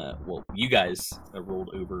you guys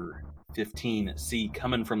rolled over 15. See,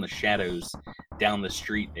 coming from the shadows down the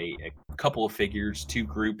street, a couple of figures, two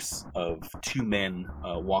groups of two men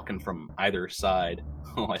walking from either side.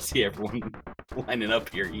 Oh, I see everyone lining up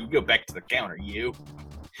here. You go back to the counter, you.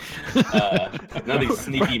 None of these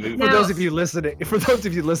sneaky moves. For those of you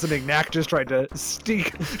listening, Knack just tried to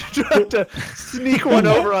sneak one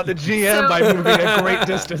over on the GM by moving a great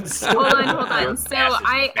distance. Hold on. So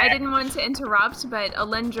I didn't want to interrupt, but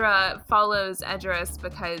Alindra follows Edris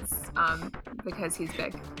because he's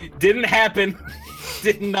big. Didn't happen.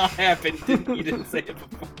 Did not happen. You didn't say it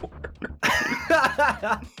before.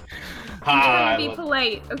 Be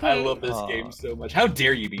polite, okay? I love this game so much. How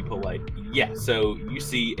dare you be polite? Yeah, so you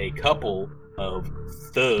see a couple of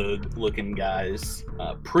thug-looking guys,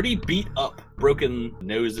 pretty beat up, broken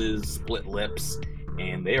noses, split lips,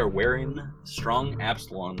 and they are wearing strong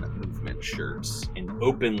Absalom movement shirts and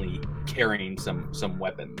openly carrying some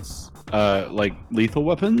weapons. Like lethal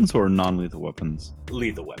weapons or non-lethal weapons?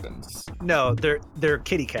 Lethal weapons. No, they're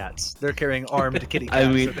kitty cats. They're carrying armed kitty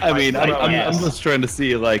cats. I'm just trying to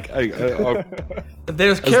see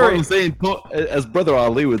There's as long as they ain't as Brother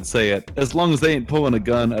Ali would say it, as long as they ain't pulling a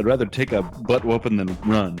gun, I'd rather take a butt whooping than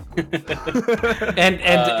run.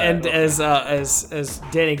 and as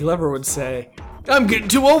Danny Glover would say, I'm getting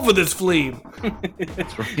too old for this flea.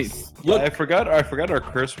 That's right. Yeah, I forgot our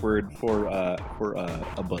curse word for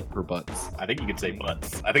butts. I think you could say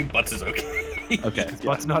butts. I think butts is okay. Okay.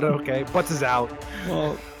 Butts not okay. Butts is out.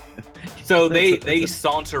 Well, so they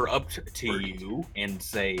saunter up to you and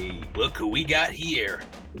say, "Look who we got here.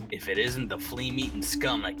 If it isn't the flea-meeting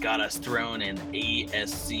scum that got us thrown in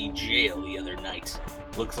ASC jail the other night.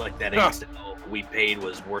 Looks like that all we paid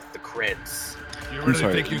was worth the creds." You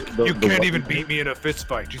really think you can't even beat me in a fist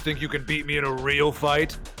fight? You think you can beat me in a real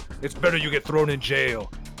fight? It's better you get thrown in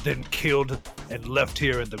jail than killed and left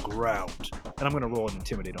here in the ground. And I'm gonna roll an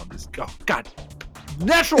intimidate on this. Oh, God.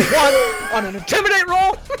 Natural 1 on an intimidate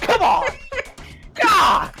roll? Come on!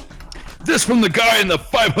 God! This from the guy in the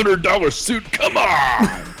 $500 suit. Come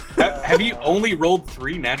on! Have you only rolled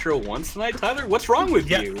 3 natural ones tonight, Tyler? What's wrong with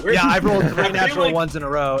you? I've rolled 3 natural ones in a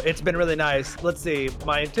row. It's been really nice. Let's see.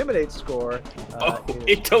 My intimidate score.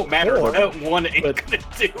 It don't matter. 4. That one ain't gonna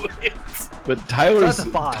do it. But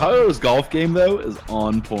Tyler's golf game though is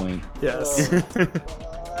on point. Yes.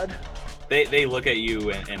 They look at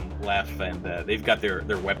you and laugh, and they've got their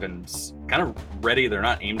weapons kind of ready. They're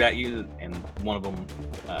not aimed at you, and one of them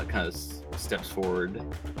kind of steps forward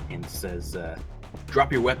and says,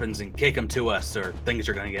 "Drop your weapons and kick them to us, or things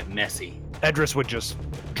are going to get messy." Edris would just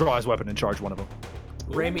draw his weapon and charge one of them.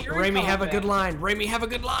 Ramey, have a good line. Ramey, have a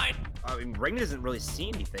good line. I mean, Ramey doesn't really see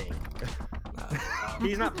anything.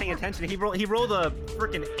 He's not paying attention. He rolled a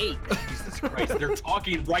freaking 8. Jesus Christ, they're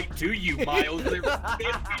talking right to you, Miles. They're 10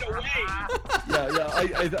 feet away.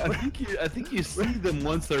 I think you see them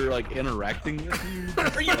once they're like interacting with you.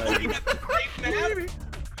 Are you looking at the great map?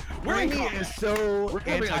 Ramey is so We're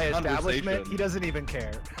having a anti-establishment, conversation. he doesn't even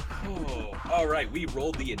care. Oh, all right. We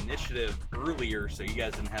rolled the initiative earlier, so you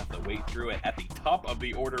guys didn't have to wait through it. At the top of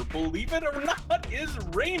the order, believe it or not, is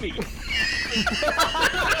Ramey.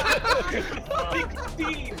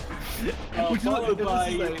 16. Followed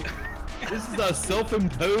by... This is a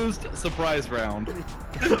self-imposed surprise round.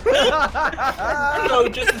 So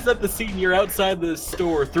just to set the scene, you're outside the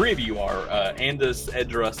store. 3 of you are, Andis,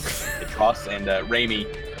 Edros, and Ramey,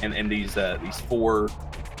 and these 4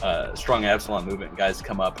 strong Absalom movement guys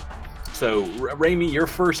come up. So Ramey, your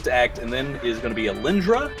first act, and then is going to be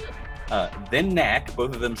Alindra, then Knack,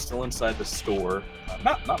 both of them still inside the store,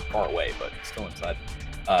 not far away, but still inside.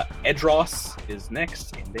 Edros is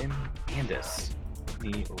next, and then Andis.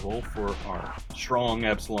 Me roll for our strong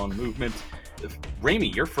Absalom movement.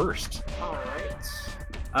 Ramey, you're first. All right.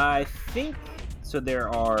 I think so.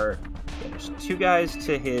 There's 2 guys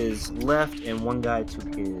to his left and 1 guy to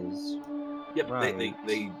his Yep, right.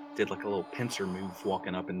 they did like a little pincer move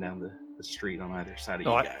walking up and down the street on either side of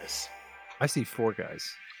you guys. I see 4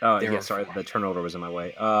 guys. Oh, There yeah, are sorry, 4. the turnover was in my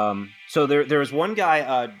way. So there's 1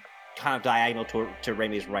 guy kind of diagonal to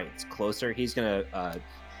Ramey's right. It's closer. He's gonna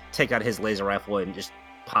take out his laser rifle and just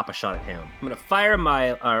pop a shot at him. I'm going to fire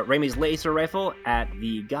my Raimi's laser rifle at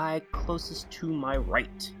the guy closest to my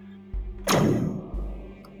right.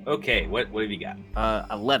 Okay, what have you got?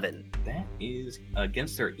 11. That is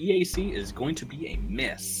against their EAC is going to be a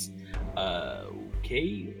miss.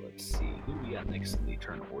 Okay, let's see who we got next in the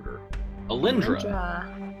turn order. Alindra.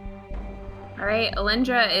 All right,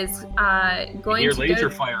 Alindra is going Your to laser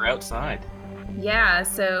go... fire outside. Yeah,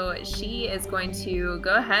 so she is going to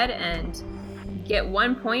go ahead and get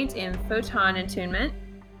 1 point in photon attunement.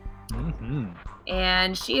 Mm-hmm.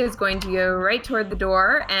 And she is going to go right toward the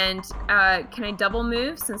door. And can I double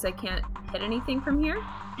move since I can't hit anything from here?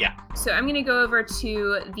 Yeah. So I'm going to go over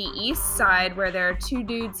to the east side where there are two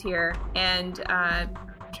dudes here. And I'm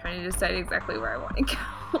trying to decide exactly where I want to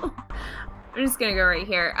go. I'm just going to go right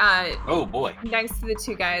here. Oh, boy. Next to the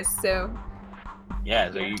two guys, so...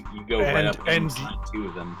 Yeah, so you go right up and two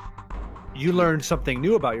of them. You learned something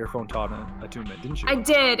new about your photon attunement, didn't you? I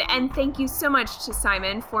did, and thank you so much to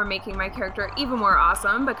Simon for making my character even more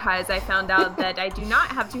awesome, because I found out that I do not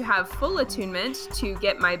have to have full attunement to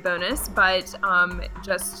get my bonus, but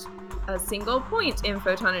just a single point in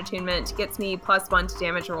photon attunement gets me +1 to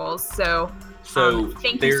damage rolls. So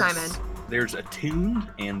thank you, Simon. There's attuned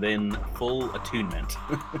and then full attunement.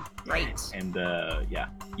 Right. And yeah,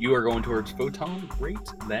 you are going towards photon. Great,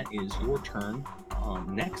 that is your turn.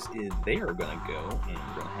 Next is they are gonna go, and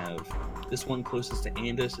we're gonna have this one closest to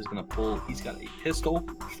Andis is gonna pull. He's got a pistol,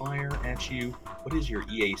 fire at you. What is your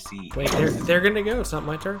EAC? Wait, they're gonna go. It's not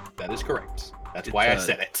my turn. That is correct. That's why I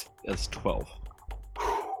said it. That's 12.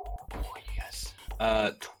 Yes.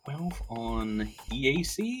 12 on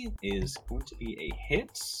EAC is going to be a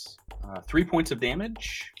hit. 3 points of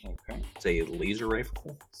damage. Okay. It's a laser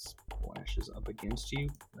rifle. Splashes up against you.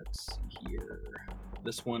 Let's see here.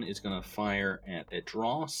 This one is going to fire at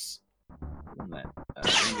Dross. One that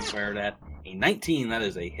Randy fired at. A 19, that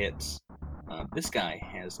is a hit. This guy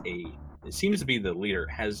has it seems to be the leader,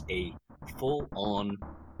 has a full-on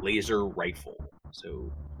laser rifle.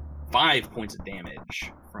 So 5 points of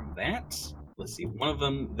damage from that. Let's see, one of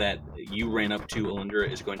them that you ran up to,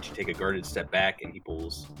 Alindra, is going to take a guarded step back, and he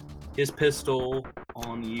pulls his pistol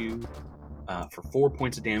on you for 4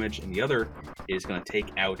 points of damage, and the other is going to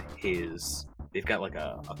take out his... They've got like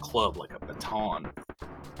a club, like a baton,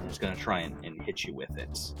 and it's going to try and hit you with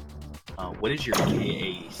it. What is your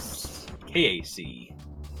KAC?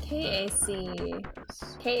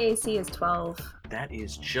 KAC is 12. That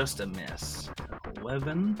is just a miss.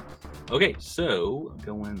 11. Okay, so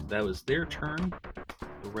that was their turn.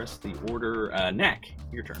 The rest of the order, Knack,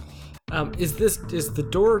 your turn. Is the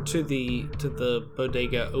door to the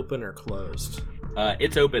bodega open or closed?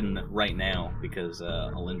 It's open right now because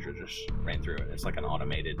Alindra just ran through it. It's like an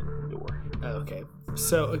automated door. Okay.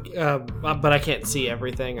 So, but I can't see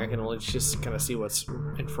everything. I can only just kind of see what's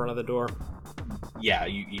in front of the door. Yeah,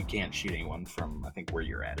 you can't shoot anyone from, I think, where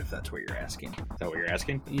you're at, if that's what you're asking. Is that what you're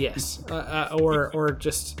asking? Yes. Or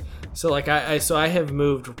just so like I have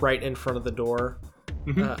moved right in front of the door.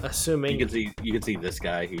 Mm-hmm. Assuming you can see this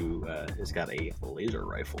guy who has got a laser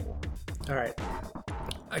rifle. All right.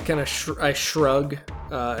 I kind of shrug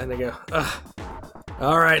and I go,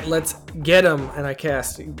 all right, let's get him. And I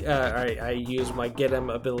cast. I use my get him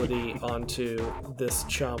ability onto this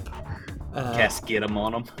chump. Cast get him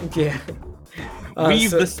on him. Yeah.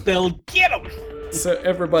 Weave the spell. Get him. So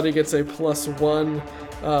everybody gets a +1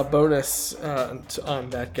 bonus on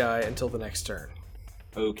that guy until the next turn.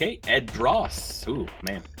 Okay, Edros. Ooh,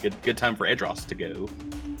 man, good time for Edros to go.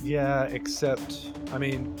 Yeah, except I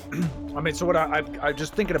mean, so what I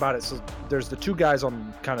just thinking about it. So there's the two guys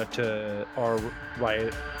on kind of to our right,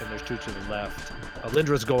 and there's two to the left.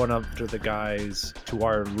 Alindra's going up to the guys to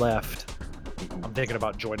our left. I'm thinking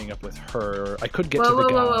about joining up with her. I could get to the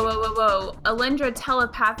guy. Whoa. Alindra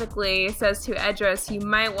telepathically says to Edros, "You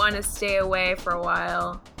might want to stay away for a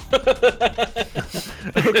while."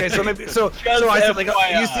 Okay, so maybe so I said like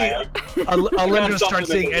you see Alindra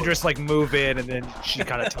starts seeing Edris like move in, and then she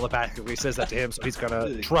kind of telepathically says that to him, so he's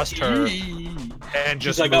gonna trust her and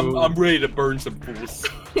just like move. I'm ready to burn some fools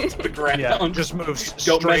to the ground. Yeah, just move straight.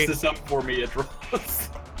 Don't mess this up for me, Edros.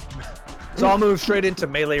 So I'll move straight into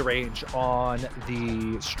melee range on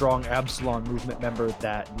the strong Absalon movement member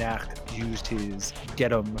that Knack used his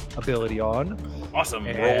get 'em ability on. Awesome.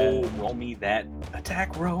 Roll me that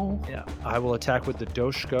attack roll. Yeah. I will attack with the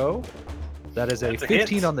Doshko. That is That's a a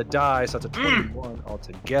 15 hit. on the die, so that's a 21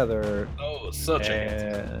 altogether. Oh, such a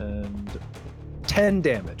hit. And 10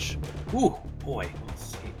 damage. Ooh, boy.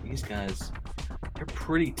 Let's see. These guys, they're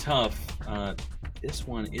pretty tough. This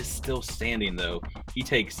one is still standing, though. He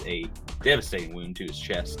takes a devastating wound to his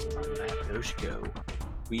chest on that Doshko.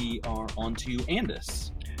 We are on to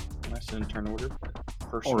Andis. Last in turn order.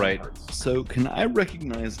 First All right. cards. So, can I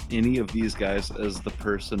recognize any of these guys as the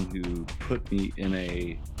person who put me in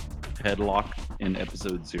a headlock in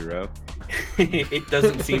episode 0? It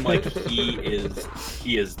doesn't seem like he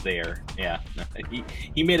is there. Yeah,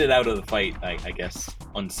 he made it out of the fight, I guess,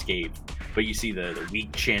 unscathed. But you see the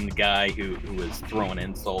weak-chinned guy who was throwing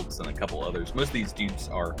insults and a couple others. Most of these dudes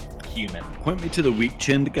are human. Point me to the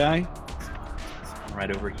weak-chinned guy. Right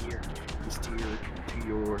over here, just to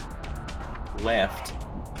your left.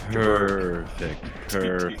 Perfect.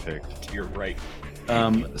 To your right.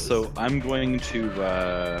 So I'm going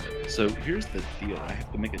to. So here's the deal. I have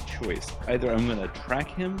to make a choice. Either I'm going to track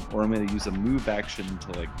him, or I'm going to use a move action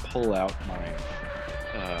to like pull out my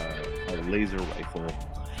laser rifle.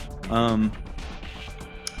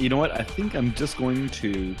 You know what? I think I'm just going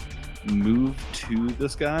to move to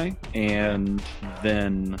this guy, and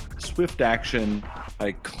then swift action.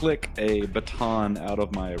 I click a baton out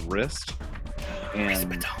of my wrist,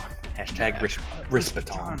 and Hashtag wrist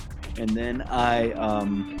baton. And then I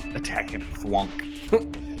attack him. Thwonk.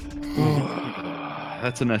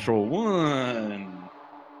 That's a natural 1.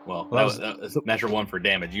 Well, that was a natural 1 for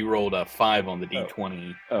damage. You rolled a 5 on the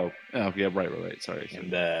d20. Oh, yeah, right. Sorry. And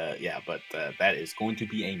but that is going to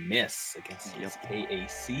be a miss against his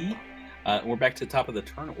KAC. We're back to the top of the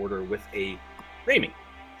turn order with a Raimi.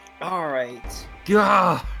 All right.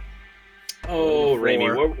 Yeah. Oh,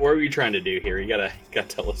 Raimi, what were you trying to do here? You gotta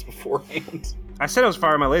tell us beforehand. I said I was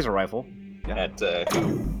firing my laser rifle. At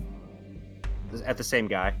who? At the same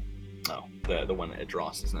guy. Oh, the one that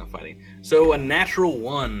Dross is now fighting. So a natural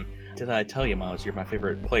 1. Did I tell you, Miles? You're my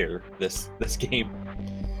favorite player this game.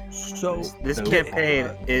 So This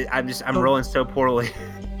campaign, I'm rolling so poorly.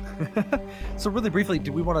 So really briefly,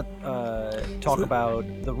 do we want to talk about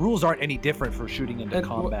the rules? Aren't any different for shooting into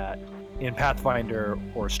combat in Pathfinder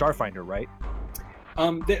or Starfinder, right?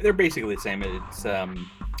 They're basically the same. It's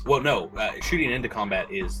shooting into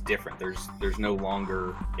combat is different. There's no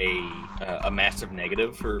longer a massive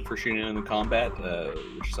negative for shooting into combat,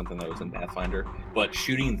 which is something that was in Pathfinder. But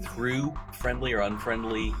shooting through friendly or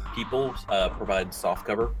unfriendly people provides soft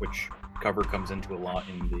cover, which cover comes into a lot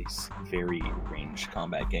in this very ranged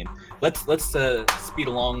combat game. Let's speed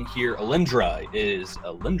along here. Alindra is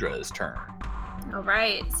Alindra's turn. All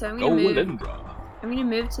right, so I'm gonna move. Alindra. I'm gonna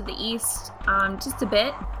move to the east, just a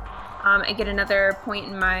bit. I get another point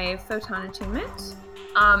in my photon attunement,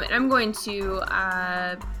 and I'm going to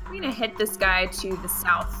hit this guy to the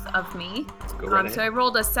south of me. Go right ahead. So I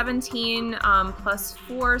rolled a 17 plus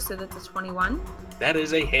 4, so that's a 21. That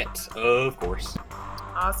is a hit, of course.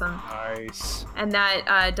 Awesome. Nice. And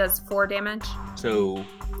that does 4 damage. So.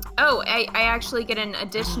 Oh, I actually get an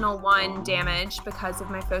additional 1 damage because of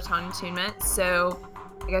my photon attunement, so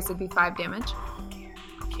I guess it'd be 5 damage.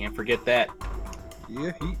 Can't forget that.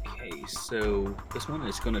 Yeah. Okay, so this one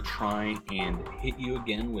is going to try and hit you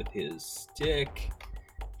again with his stick,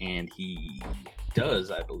 and he does,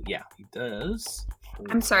 I believe. Yeah, he does.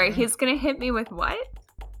 I'm sorry, he's going to hit me with what?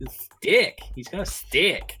 His stick. He's got a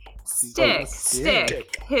stick. Stick. His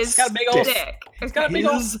He's got a big old stick. He's got a big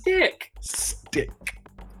old stick. Stick.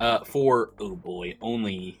 For, oh boy,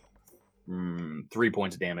 only 3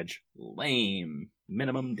 points of damage. Lame.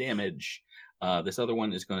 Minimum damage. This other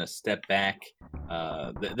one is going to step back.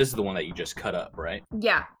 This is the one that you just cut up, right?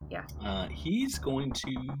 Yeah. He's going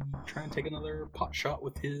to try and take another pot shot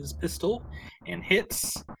with his pistol and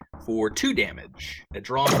hits for 2 damage. It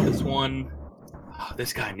draws this one. Oh,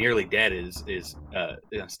 this guy nearly dead is gonna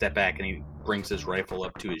step back, and he brings his rifle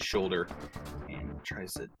up to his shoulder and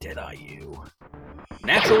tries to deadeye you.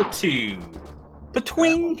 Natural 2.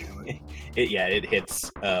 Between. It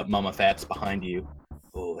hits Mama Fats behind you.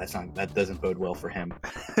 Oh, that doesn't bode well for him.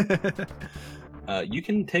 You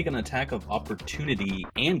can take an attack of opportunity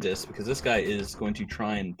and because this guy is going to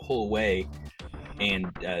try and pull away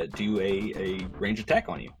and do a range attack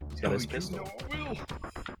on you. He's got his pistol.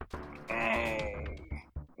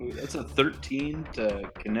 Ooh, that's a 13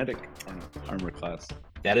 to kinetic armor class.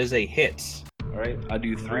 That is a hit. All right, I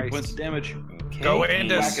do 3 points of damage. Okay. Go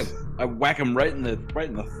Andis. I whack him right in the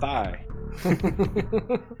thigh.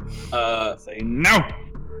 Say no.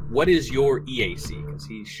 What is your EAC? Because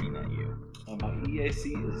he's shooting at you. My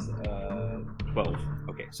EAC is 12.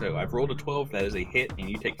 Okay, so I've rolled a 12. That is a hit, and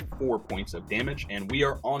you take 4 points of damage. And we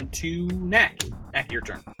are on to Knack. Knack, your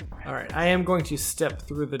turn. All right, I am going to step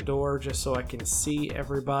through the door just so I can see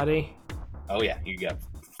everybody. Oh yeah, you got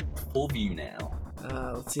full view now.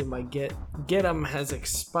 Let's see, my get 'em has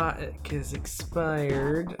expired,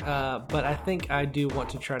 but I think I do want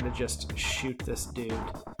to try to just shoot this dude.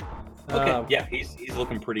 Okay, yeah, he's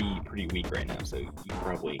looking pretty weak right now, so you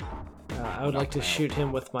probably. I would like to shoot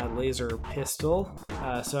him with my laser pistol.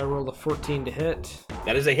 So I rolled a 14 to hit.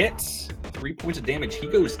 That is a hit. 3 points of damage. He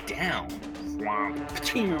goes down.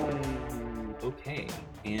 Okay.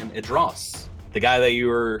 And Idros, the guy that you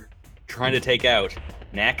were trying to take out,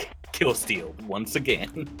 Knack, kill steal once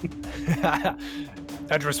again.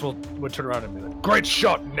 Idris would turn around and be like, "Great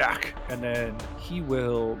shot, Knack!" And then he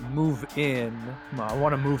will move in. I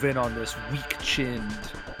want to move in on this weak-chinned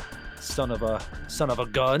son of a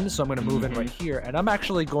gun, so I'm going to move in right here. And I'm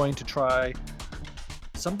actually going to try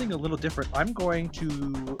something a little different. I'm going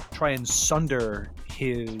to try and sunder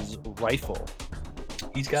his rifle.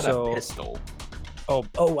 He's got a pistol.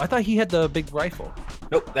 Oh, I thought he had the big rifle.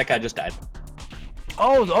 Nope, that guy just died.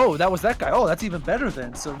 Oh, that was that guy. Oh, that's even better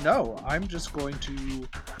then. So no, I'm just going to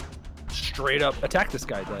straight up attack this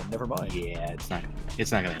guy then. Never mind. Yeah, it's not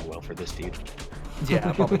gonna end well for this dude.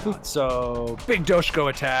 Yeah, probably not. So big Doshko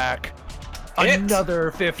attack. Hit.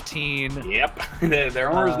 Another 15. Yep. Their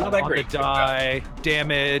armor is not that great. On the die.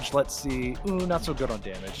 Damage. Let's see. Ooh, not so good on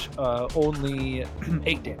damage. Only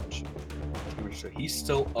 8 damage. So he's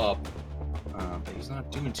still up. But he's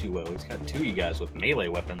not doing too well. He's got 2 of you guys with melee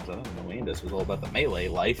weapons. I don't know. Andis was all about the melee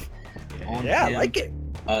life. Yeah, I like it.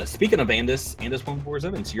 Speaking of Andis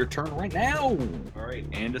 147, it's your turn right now. All right,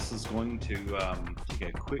 Andis is going to take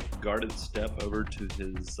a quick guarded step over to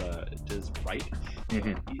his right.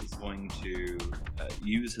 He's going to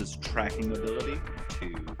use his tracking ability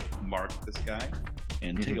to mark this guy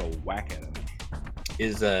and take a whack at him.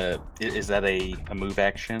 Is that a move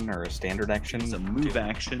action or a standard action? It's a move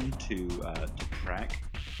action to track.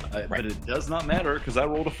 But it does not matter because I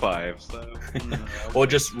rolled a 5. So, well,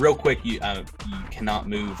 just real quick, you cannot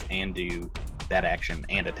move and do that action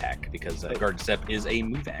and attack because guard step is a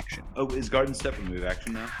move action. Oh, is guard and step a move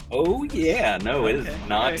action now? Oh yeah, no, it is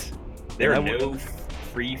not. Right. There are no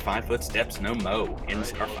free 5-foot steps, no mo in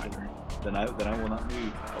Starfinder. Then I will not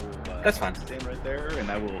move. I will. That's fine. Stand right there, and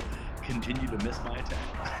I will continue to miss my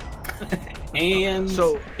attack. And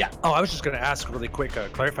so, yeah. Oh, I was just going to ask a really quick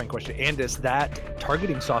clarifying question. Andis, that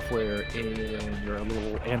targeting software in your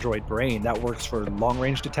little Android brain, that works for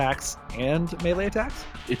long-ranged attacks and melee attacks?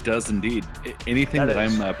 It does indeed. Anything that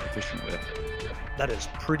I'm proficient with. That is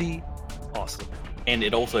pretty awesome. And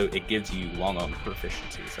it gives you long arm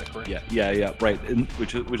proficiency. Is that correct? Yeah, right. And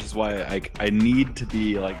which is why I need to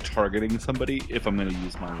be like targeting somebody if I'm going to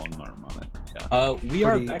use my long arm on it. Yeah.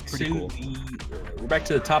 We're back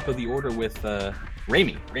to the top of the order with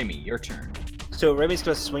Rami. Rami, your turn. So Rami's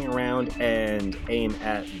going to swing around and aim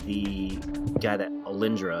at the guy that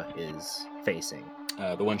Alindra is facing.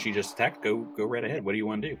 The one she just attacked. Go right ahead. What do you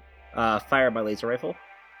want to do? Fire my laser rifle.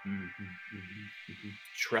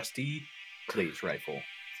 Trusty laser rifle.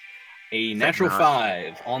 A natural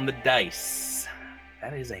 5 on the dice.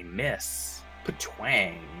 That is a miss.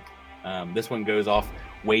 Patwang. This one goes off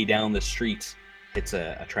way down the street. It's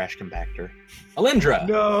a trash compactor. Alindra!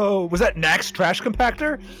 No! Was that Knack's trash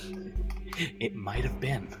compactor? It might have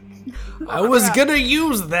been. I was gonna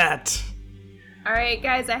use that! Alright,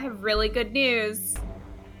 guys, I have really good news.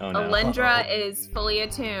 Oh, no. Alindra is fully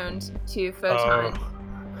attuned to Photon.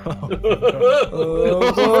 Oh,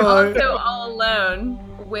 She's boy. also all alone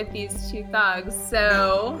with these 2 thugs,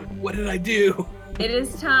 so What did I do? it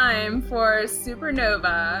is time for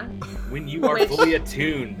Supernova. When you are fully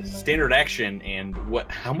attuned, standard action, and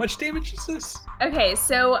how much damage is this? Okay,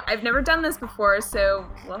 so I've never done this before, so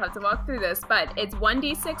we'll have to walk through this, but it's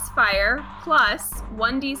 1d6 fire plus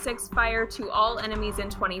 1d6 fire to all enemies in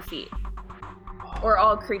 20 feet. Or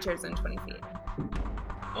all creatures in 20 feet.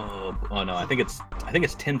 Oh no, I think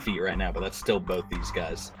it's 10 feet right now, but that's still both these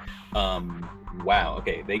guys. Wow,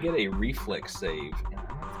 okay, they get a reflex save.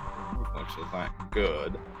 Reflex is not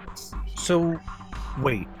good. So,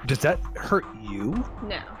 wait, does that hurt you?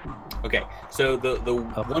 No. Okay, so the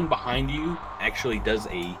one behind you actually does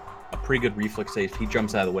a pretty good reflex save. He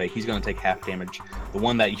jumps out of the way. He's going to take half damage. The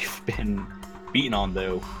one that you've been beaten on,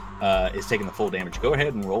 though, is taking the full damage. Go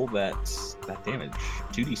ahead and roll that damage.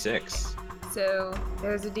 2d6. So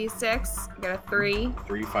there's a d6. I got a 3.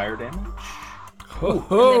 3 fire damage. And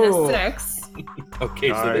then a 6. Okay,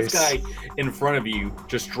 so this Nice. guy in front of you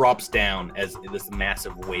just drops down as this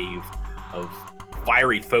massive wave of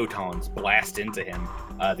fiery photons blast into him.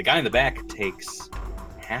 The guy in the back takes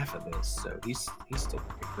half of this, so he's still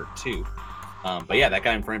pretty hurt too. But yeah, that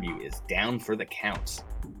guy in front of you is down for the count.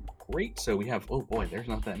 Great, so we have, oh boy, there's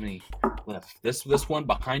not that many left. This one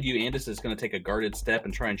behind you, Andis, is going to take a guarded step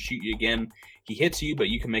and try and shoot you again. He hits you, but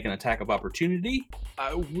you can make an attack of opportunity.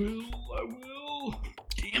 I will.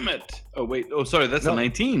 Damn it. Oh, wait. Oh, sorry. That's a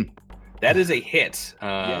 19. That is a hit.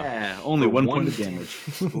 Yeah, only for 1 point of damage.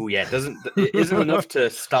 Oh yeah, it isn't enough to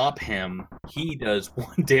stop him. He does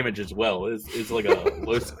 1 damage as well. It's like a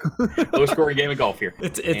low scoring game of golf here.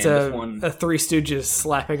 It's a Three Stooges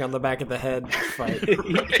slapping on the back of the head fight.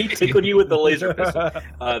 He tickled you with the laser pistol.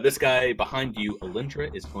 This guy behind you,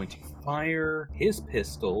 Alindra, is going to fire his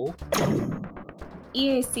pistol.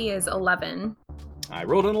 EAC is 11. I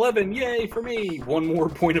rolled an 11. Yay for me! 1 more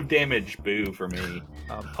point of damage. Boo for me.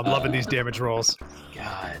 I'm loving these damage rolls.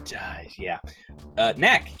 God, yeah.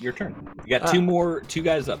 Knack, your turn. You got 2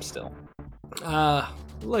 guys up still.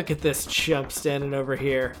 Look at this chump standing over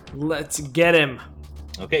here. Let's get him.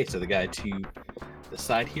 Okay, so the guy to the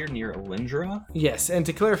side here near Alindra. Yes, and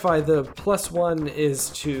to clarify, the +1 is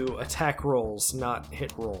to attack rolls, not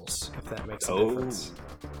hit rolls, if that makes a difference.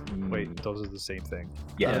 Wait, those are the same thing.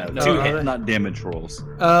 Yeah, no, 2 hit. Not damage rolls.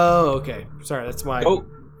 Oh, okay. Sorry, that's my... Oh,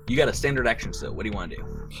 you got a standard action still. What do you want to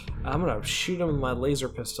do? I'm going to shoot him with my laser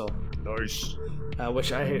pistol. Nice.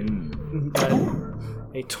 Which I hit.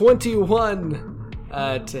 A 21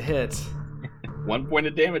 to hit. 1 point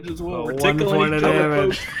of damage as well. We're 1 tickling point of each other,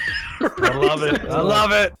 damage. folks. I love it. I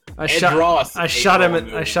love it. I shot him in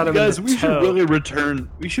Guys, the we should toe. really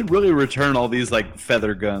return all these like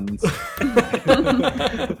feather guns.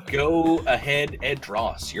 Go ahead,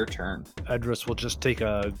 Edros. Your turn. Edris will just take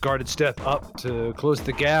a guarded step up to close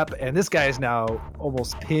the gap, and this guy is now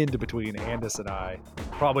almost pinned between Andis and I.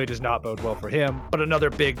 Probably does not bode well for him, but another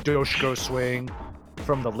big Doshko swing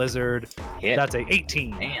from the lizard. Hit. That's a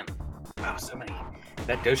 18. Man. Wow, so many.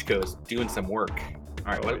 That Doshko is doing some work.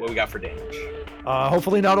 All right, what we got for damage?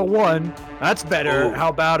 Hopefully not a 1. That's better. Oh. How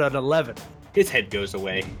about an 11? His head goes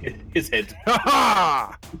away. His head.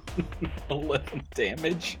 Ha 11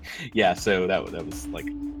 damage. Yeah, so that was like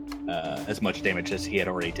as much damage as he had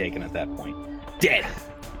already taken at that point. Dead.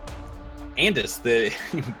 Andis, the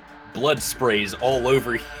blood sprays all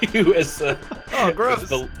over you as gross.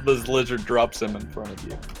 the lizard drops him in front of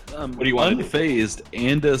you. What do you want to do? Unfazed,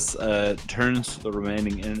 Andis turns to the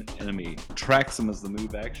remaining enemy, tracks him as the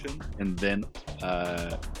move action, and then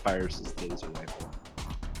fires his laser rifle.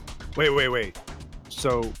 Wait.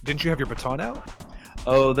 So, didn't you have your baton out?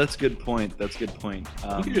 Oh, that's a good point. You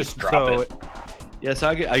can just drop it. Yeah, so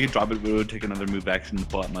I could drop it, but it would take another move action to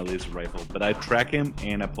pull out my laser rifle. But I track him,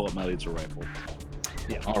 and I pull out my laser rifle.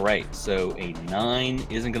 Yeah. All right, so a 9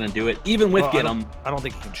 isn't going to do it, even with get him. I don't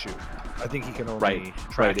think he can shoot. I think he can only Right.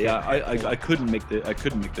 track him. Yeah, I couldn't make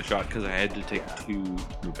the shot because I had to take 2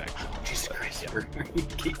 move actions. Jesus Christ,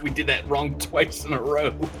 we did that wrong twice in a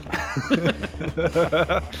row.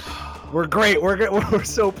 We're great. We're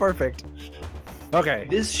so perfect. Okay.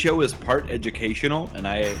 This show is part educational, and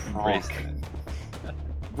I embrace it.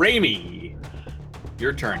 Raimi,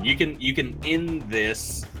 your turn. You can end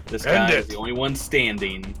this. This guy is the only one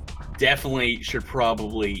standing. Definitely should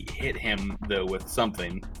probably hit him though with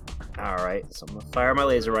something. All right, so I'm gonna fire my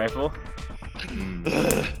laser rifle. 20!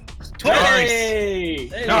 Hey,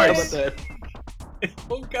 Nice. how about that?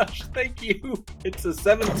 Oh gosh, thank you. It's a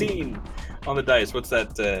 17 on the dice. What's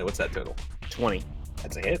that total? 20.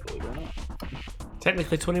 That's a hit, believe it or not.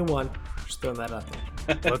 Technically 21. Just throwing that out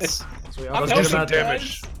there. Let's So we I'm almost get get some him out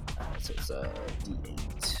damage. So it's a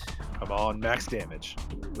D8. Come on, max damage.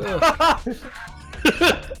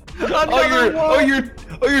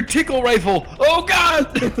 your tickle rifle! Oh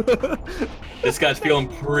god! This guy's feeling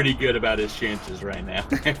pretty good about his chances right now.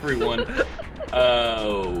 Everyone.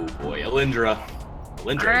 Oh boy, Alindra.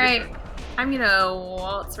 All right, I'm gonna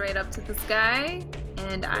waltz right up to this guy,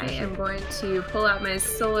 and I am going to pull out my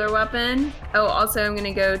solar weapon. Oh, also I'm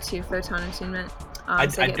gonna go to photon attunement. I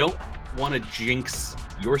don't want to jinx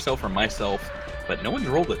yourself or myself, but no one's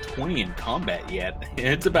rolled a 20 in combat yet.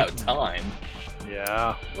 It's about time.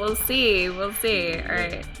 Yeah. We'll see. All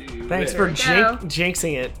right. Thanks for we go.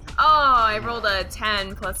 jinxing it. Oh, I rolled a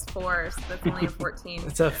 10 plus 4, so that's only a 14.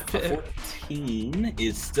 It's A 14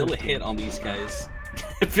 is still a hit on these guys.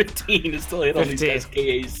 15 is still a hit on these guys.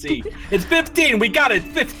 KAC. It's 15. We got it.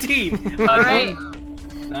 15. All right.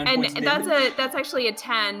 9 And points damage. that's actually a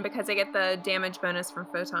 10 because I get the damage bonus from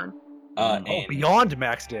photon. And Beyond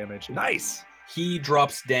max damage. Nice. he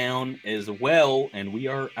drops down as well, and we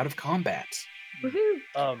are out of combat.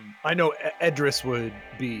 Woohoo! I know Edris would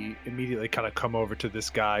be immediately kind of come over to this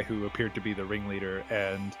guy who appeared to be the ringleader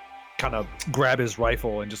and kind of grab his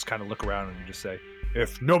rifle and just kind of look around and just say,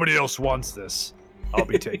 "If nobody else wants this, I'll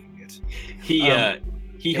be taking it."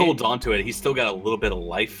 He holds on to it. He's still got a little bit of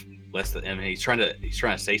life less than, and he's trying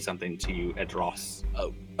to say something to you, Edros.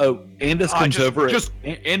 Andis comes over.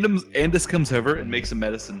 Andis comes over and makes a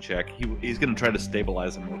medicine check. He's gonna try to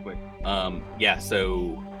stabilize him real quick. Yeah.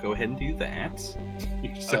 So go ahead and do that.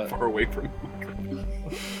 You're so far away from me.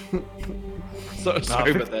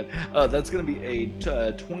 Sorry about that. That's going to be a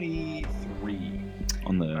 23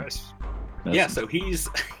 on the. Nice. Yeah, so he's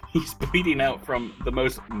bleeding out from the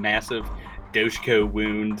most massive Doshko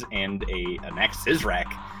wound and an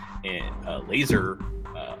Axizrak laser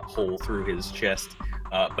hole through his chest.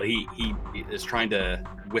 But he is trying to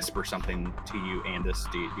whisper something to you,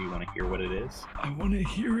 Andis. Do you want to hear what it is? I want to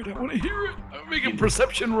hear it. I'm making a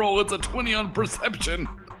perception roll. It's a 20 on perception.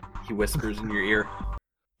 He whispers in your ear.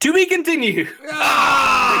 To be continued.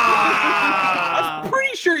 I was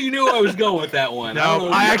pretty sure you knew I was going with that one. No,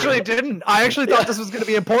 I actually didn't. I actually thought this was going to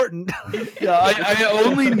be important. Yeah, I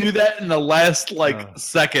only knew that in the last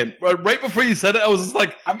second. Right before you said it, I was just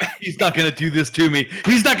like, he's not going to do this to me.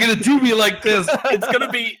 He's not going to do me like this. It's going to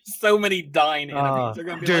be so many dying enemies. They're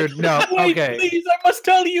gonna be dude, like, no, wait, okay. Please, I must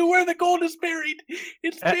tell you where the gold is buried.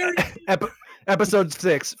 It's buried. Episode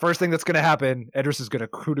 6, first thing that's going to happen, Edris is going to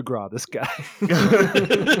coup de grace this guy.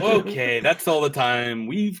 Okay, that's all the time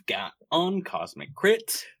we've got on Cosmic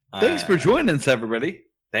Crit. Thanks for joining us, everybody.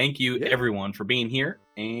 Thank you, everyone, for being here,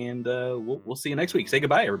 and we'll see you next week. Say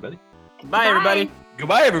goodbye, everybody. Bye, everybody.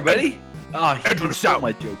 Goodbye, everybody. Oh, Edris stole out.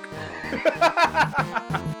 my joke.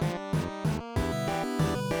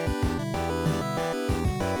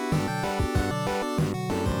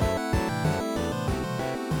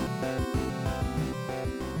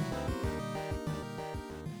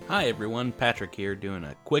 Hi everyone, Patrick here doing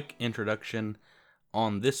a quick introduction.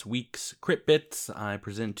 On this week's Crit Bits, I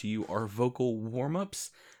present to you our vocal warm-ups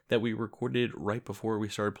that we recorded right before we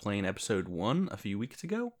started playing episode 1 a few weeks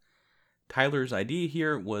ago. Tyler's idea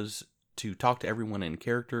here was to talk to everyone in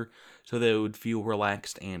character so they would feel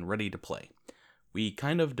relaxed and ready to play. We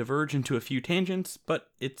kind of diverge into a few tangents, but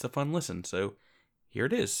it's a fun listen, so here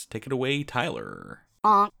it is. Take it away, Tyler.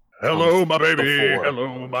 Hello, my baby. Before.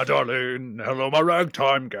 Hello, my darling. Hello, my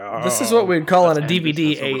ragtime gal. This is what we'd call on a That's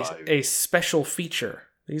DVD Andis, a special feature.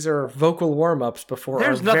 These are vocal warm-ups before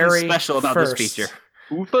There's our nothing very special about first. this feature.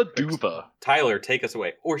 Oofa doofa. Tyler, take us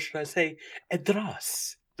away. Or should I say,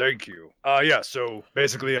 Edras? Thank you. Yeah, so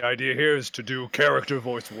basically the idea here is to do character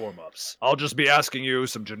voice warm-ups. I'll just be asking you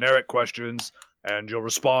some generic questions, and you'll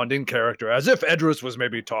respond in character as if Edris was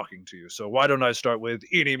maybe talking to you. So why don't I start with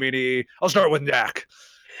eeny meeny? I'll start with Knack.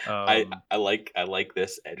 I like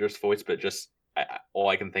this Edris voice, but just all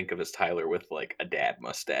I can think of is Tyler with like a dad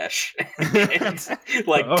mustache and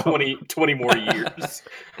like 20 more years.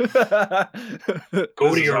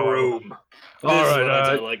 Go to your room. All This is right, what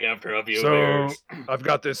I do like after a few So beers. I've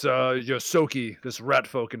got this Yosoki, this rat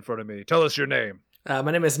folk in front of me. Tell us your name.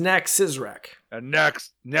 My name is Nak Sizrak. And Knack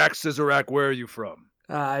Scissorak, where are you from?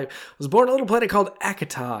 I was born on a little planet called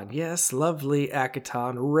Akaton. Yes, lovely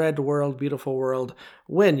Akaton. Red world, beautiful world.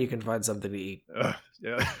 When you can find something to eat.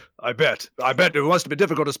 Yeah, I bet. It must be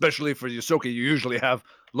difficult, especially for Yosoki. You usually have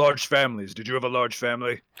large families. Did you have a large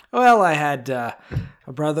family? Well, I had a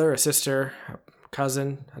brother, a sister, a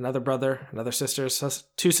cousin, another brother, another sister,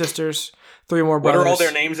 2 sisters, 3 more What brothers. are all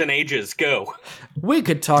their names and ages? Go. We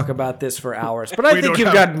could talk about this for hours, but I We think don't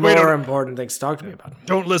you've have- got we don't- more important things to talk to me about.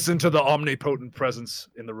 Don't listen to the omnipotent presence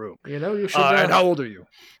in the room. You know, you should. And how old are you?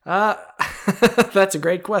 That's a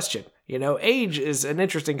great question. You know, age is an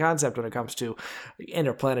interesting concept when it comes to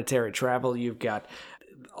interplanetary travel. You've got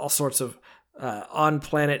all sorts of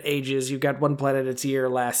on-planet ages. You've got one planet its year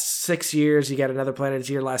lasts 6 years. You got another planet its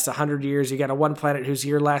year lasts 100 years. You got one planet whose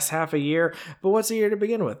year lasts half a year. But what's a year to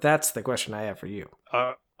begin with? That's the question I have for you.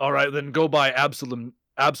 All right, then go by Absalom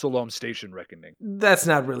Station Reckoning. That's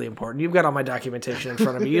not really important. You've got all my documentation in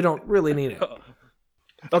front of me. You don't really need it.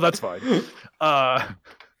 Oh, that's fine.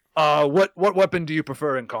 What weapon do you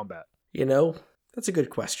prefer in combat? You know, that's a good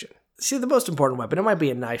question. See, the most important weapon, it might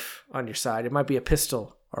be a knife on your side. It might be a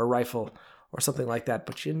pistol or a rifle or something like that.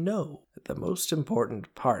 But you know that the most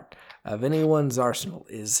important part of anyone's arsenal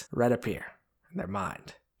is right up here in their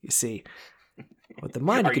mind. You see, with the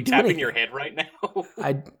mind, Are you you can do tapping anything. your head right now?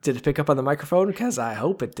 Did it pick up on the microphone? Because I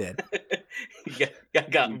hope it did. You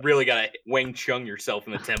really gotta Wang Chung yourself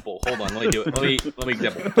in the temple. Hold on, let me do it. Let me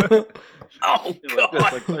example. Oh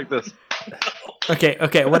god! Like this. Okay.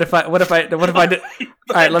 What if I did? All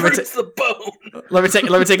right, let me take the bone. Let me take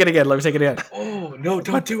it again. Oh no!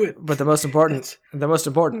 Don't do it. But the most important.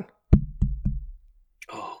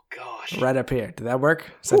 Oh gosh! Right up here. Did that work?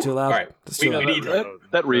 Is that too loud? All right. That's We too loud. need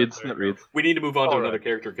That reads. we need to move on to All another right.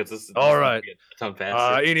 character because this is All right. gonna get a ton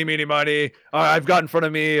faster. Eeny, meeny, miny. I've got in front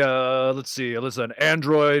of me, let's see, an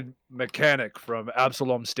android mechanic from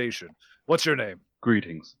Absalom Station. What's your name?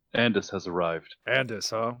 Greetings. Andis has arrived.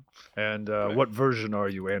 Andis, huh? And what version are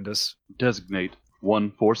you, Andis? Designate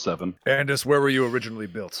 147. Andis, where were you originally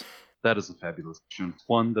built? That is a fabulous question.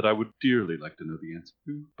 One that I would dearly like to know the answer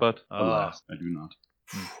to, but alas, I do not.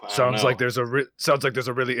 Sounds like there's a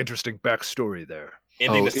really interesting backstory there.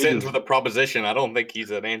 Ending Oh, the it sentence is- with a proposition. I don't think he's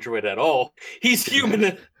an android at all. He's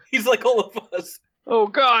human. He's like all of us. Oh,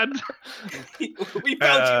 God! We found you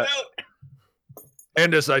out.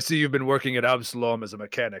 Andis, I see you've been working at Absalom as a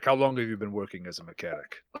mechanic. How long have you been working as a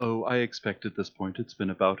mechanic? Oh, I expect at this point it's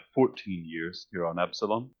been about 14 years here on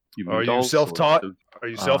Absalom. Are meet you all self-taught? sorts Are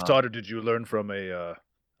you self-taught, or did you learn from a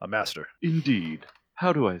master? Indeed.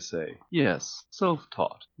 How do I say? Yes,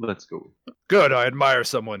 self-taught. Let's go. Good. I admire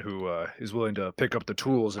someone who is willing to pick up the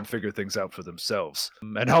tools and figure things out for themselves.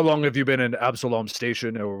 And how long have you been in Absalom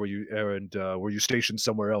Station, or were you stationed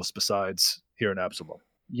somewhere else besides here in Absalom?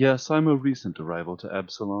 Yes, I'm a recent arrival to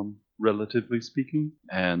Absalom, relatively speaking,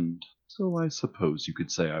 and so I suppose you could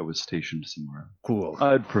say I was stationed somewhere. Cool.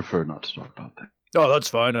 I'd prefer not to talk about that. Oh, that's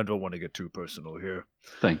fine. I don't want to get too personal here.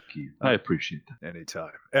 Thank you. I appreciate that.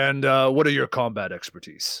 Anytime. And what are your combat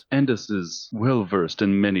expertise? Andis is well versed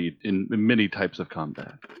in many types of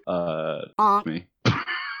combat. Me.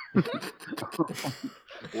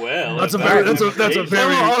 Well, That's a very. That's a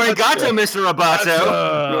very. Arigato, Mr.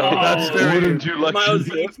 Roboto. That's very. Wouldn't you like Miles,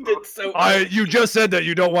 to? you did so. You just said that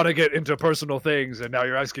you don't want to get into personal things, and now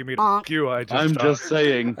you're asking me to fuck you. I'm just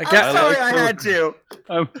saying. I guess- I'm sorry I had to.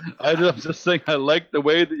 I'm just saying. I like the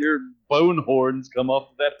way that your bone horns come off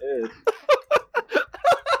of that head.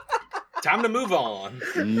 Time to move on.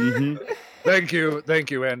 Mm-hmm. Thank you,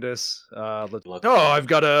 Andis.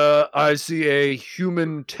 I see a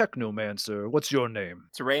human technomancer. What's your name?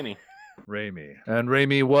 It's Raimi. Raimi. And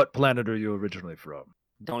Raimi, what planet are you originally from?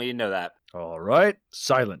 Don't need to know that. All right,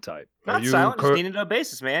 silent type. Not silent, just need to know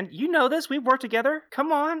basis, man. You know this. We've worked together.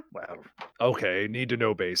 Come on. Well, okay, need to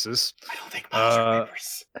know basis. I don't think Miles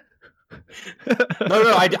remembers.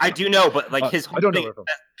 No, I do know, but like his whole I don't know thing where is from.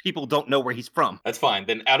 that people don't know where he's from. That's fine.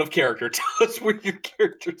 Then out of character, tell us where your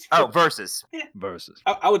character's from. Oh, versus. Versus.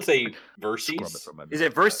 I would say Scrub it Verses. from my Is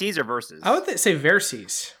it verses or versus? I would say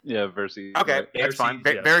Verses. Yeah, Versi. Okay, right. that's fine.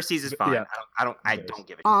 Verses, yeah. Verses is fine. Yeah. I don't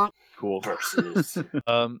give a Cool. Verses.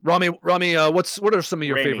 Rami, what are some of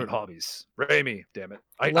your Raimi. favorite hobbies? Raimi, damn it.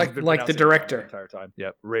 I've been Like the pronouncing it wrong director. the entire time.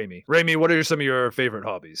 Yep, Raimi. Raimi, what are some of your favorite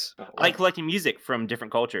hobbies? I like collecting music from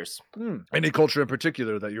different cultures. Any culture in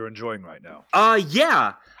particular that you're enjoying right now?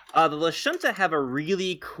 Yeah. The Lashunta have a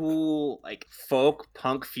really cool like folk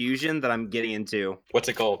punk fusion that I'm getting into. What's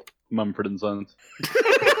it called? Mumford and Sons.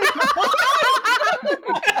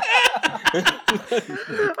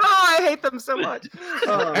 I hate them so much.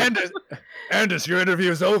 Andis, your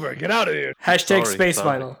interview is over. Get out of here. Hashtag Sorry, Space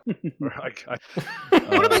sorry. Vinyl.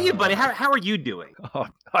 What about you, buddy? How are you doing?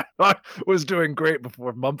 I was doing great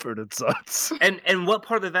before Mumford and Sons. And what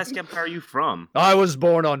part of the Vesk Empire are you from? I was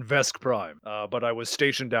born on Vesk Prime, but I was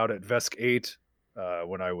stationed out at Vesk 8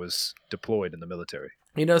 when I was deployed in the military.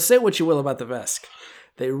 You know, say what you will about the Vesk.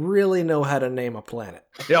 They really know how to name a planet.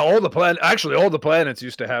 Yeah, all the planets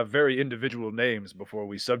used to have very individual names before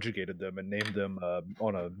we subjugated them and named them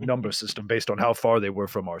on a number system based on how far they were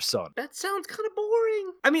from our sun. That sounds kind of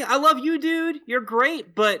boring. I mean, I love you, dude. You're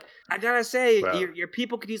great, but I gotta say, Well. your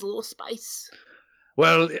people could use a little spice.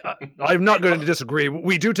 Well, I'm not going to disagree.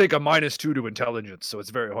 We do take a -2 to intelligence, so it's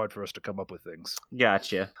very hard for us to come up with things.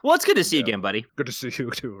 Gotcha. Well, it's good to see you again, buddy. Good to see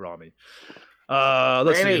you too, Rami.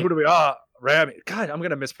 Let's see. Raimi. Who do we? Rami. God, I'm going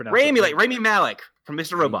to mispronounce Raimi, it. like Raimi Malik from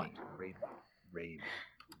Mr. Robot.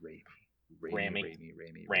 Rammy.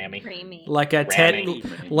 Like a Rammy.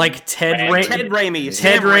 Ted Ted Raimi.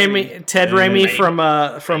 Ted Raimi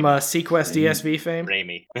Raimi. from Sequest DSV fame.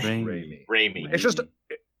 Rammy. Raimi. It's just,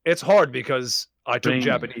 it's hard because I took Raimi.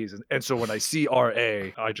 Japanese, and so when I see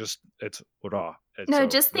RA, it's Ra. And No, so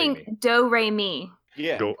just think Raimi. do re mi.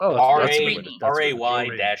 Yeah. That's a good one. That's a good one.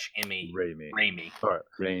 R-A-Y-M-E. Raimi. Rammy. All right.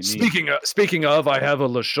 Raimi. Speaking of, I have a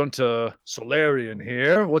Lashunta Solarian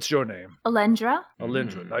here. What's your name? Alendra?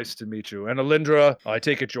 Alindra. Nice to meet you. And Alindra, I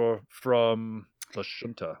take it you're from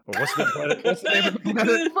Lashunta. Or what's the planet? What's the name of the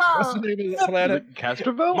planet? What's the Well, name of the planet?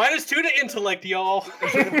 Castroville? -2 to intellect, y'all.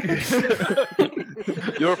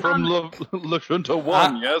 You're from Lashunta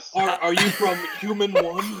 1, yes? Are you from Human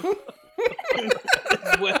 1?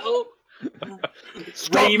 Well,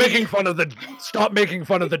 Stop Raimi. making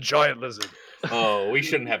fun of the giant lizard. Oh, we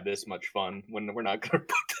shouldn't have this much fun when we're not going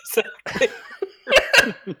to put this out.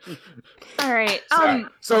 all right.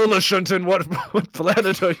 So Lashuntan, what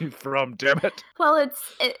planet are you from? Damn it! Well,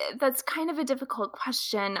 that's kind of a difficult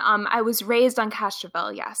question. I was raised on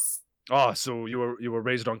Castroville, yes. Ah, so you were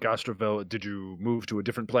raised on Gastrovel. Did you move to a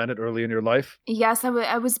different planet early in your life? Yes,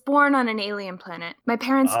 I was born on an alien planet. My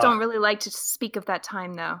parents Ah. don't really like to speak of that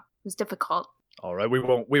time, though. It was difficult. All right,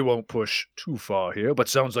 we won't push too far here, but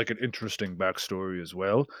sounds like an interesting backstory as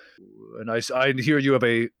well. And I hear you have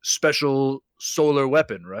a special solar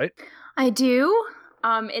weapon, right? I do.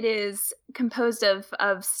 It is composed of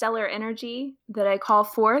stellar energy that I call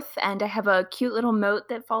forth, and I have a cute little moat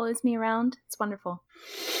that follows me around. It's wonderful.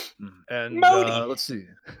 And Modi. let's see.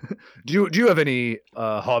 Do you have any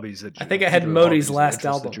hobbies that you, I think I had either Modi's hobbies or last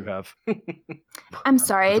interests album. that you have? I'm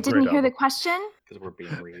sorry, I That's a didn't great hear the album. question. Because we're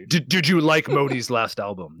being rude. Did you like Modi's last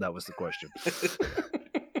album? That was the question.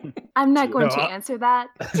 I'm not going No, to answer that.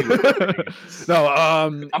 No,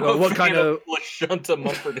 I'm a what fan kind of Lashunta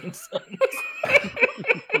Mumford and Sons.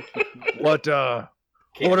 what are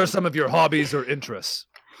some of your hobbies or interests?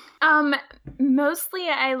 Mostly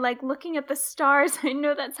I like looking at the stars. I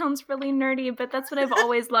know that sounds really nerdy, but that's what I've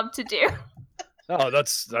always loved to do. Oh,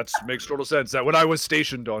 that's makes total sense. That when I was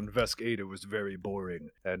stationed on Vesk 8, it was very boring,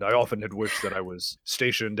 and I often had wished that I was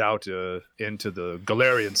stationed out into the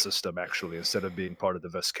Galarian system actually, instead of being part of the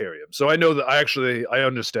Veskarium. So I know that I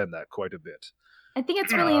understand that quite a bit. I think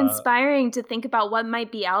it's really inspiring to think about what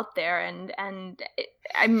might be out there, and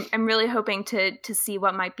I'm really hoping to see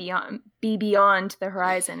what might be beyond the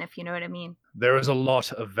horizon, if you know what I mean. There is a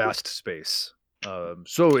lot of vast space.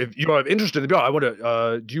 So if you are interested in the I want to.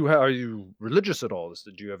 Are you religious at all?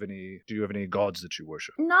 Do you have any gods that you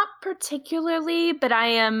worship? Not particularly, but I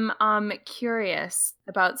am curious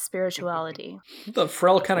about spirituality. What the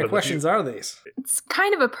frell kind of Well, questions are these? It's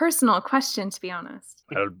kind of a personal question, to be honest.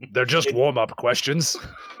 They're just warm up questions.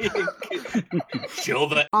 Chill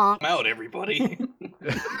the out, everybody.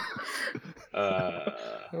 I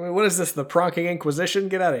mean, what is this? The Pronking Inquisition?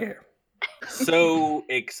 Get out of here! So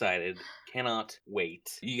excited. Cannot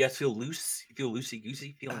wait. You guys feel loose? You feel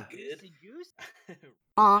loosey-goosey? Feeling good?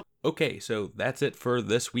 Okay, so that's it for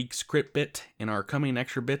this week's Crit Bit. In our coming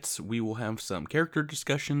extra bits, we will have some character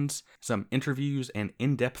discussions, some interviews, and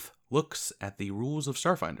in-depth looks at the rules of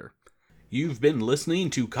Starfinder. You've been listening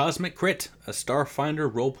to Cosmic Crit, a Starfinder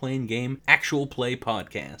role-playing game actual play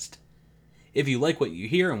podcast. If you like what you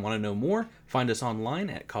hear and want to know more, find us online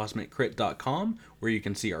at cosmiccrit.com, where you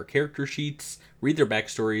can see our character sheets, read their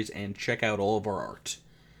backstories, and check out all of our art.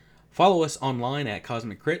 Follow us online at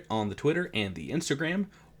Cosmic Crit on the Twitter and the Instagram,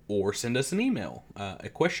 or send us an email, a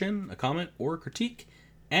question, a comment, or a critique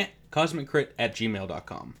at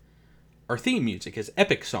cosmiccrit@gmail.com. Our theme music is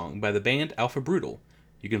Epic Song by the band Alpha Brutal.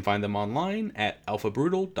 You can find them online at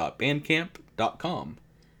alphabrutal.bandcamp.com.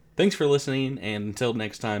 Thanks for listening, and until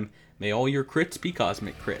next time, may all your crits be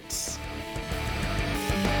cosmic crits.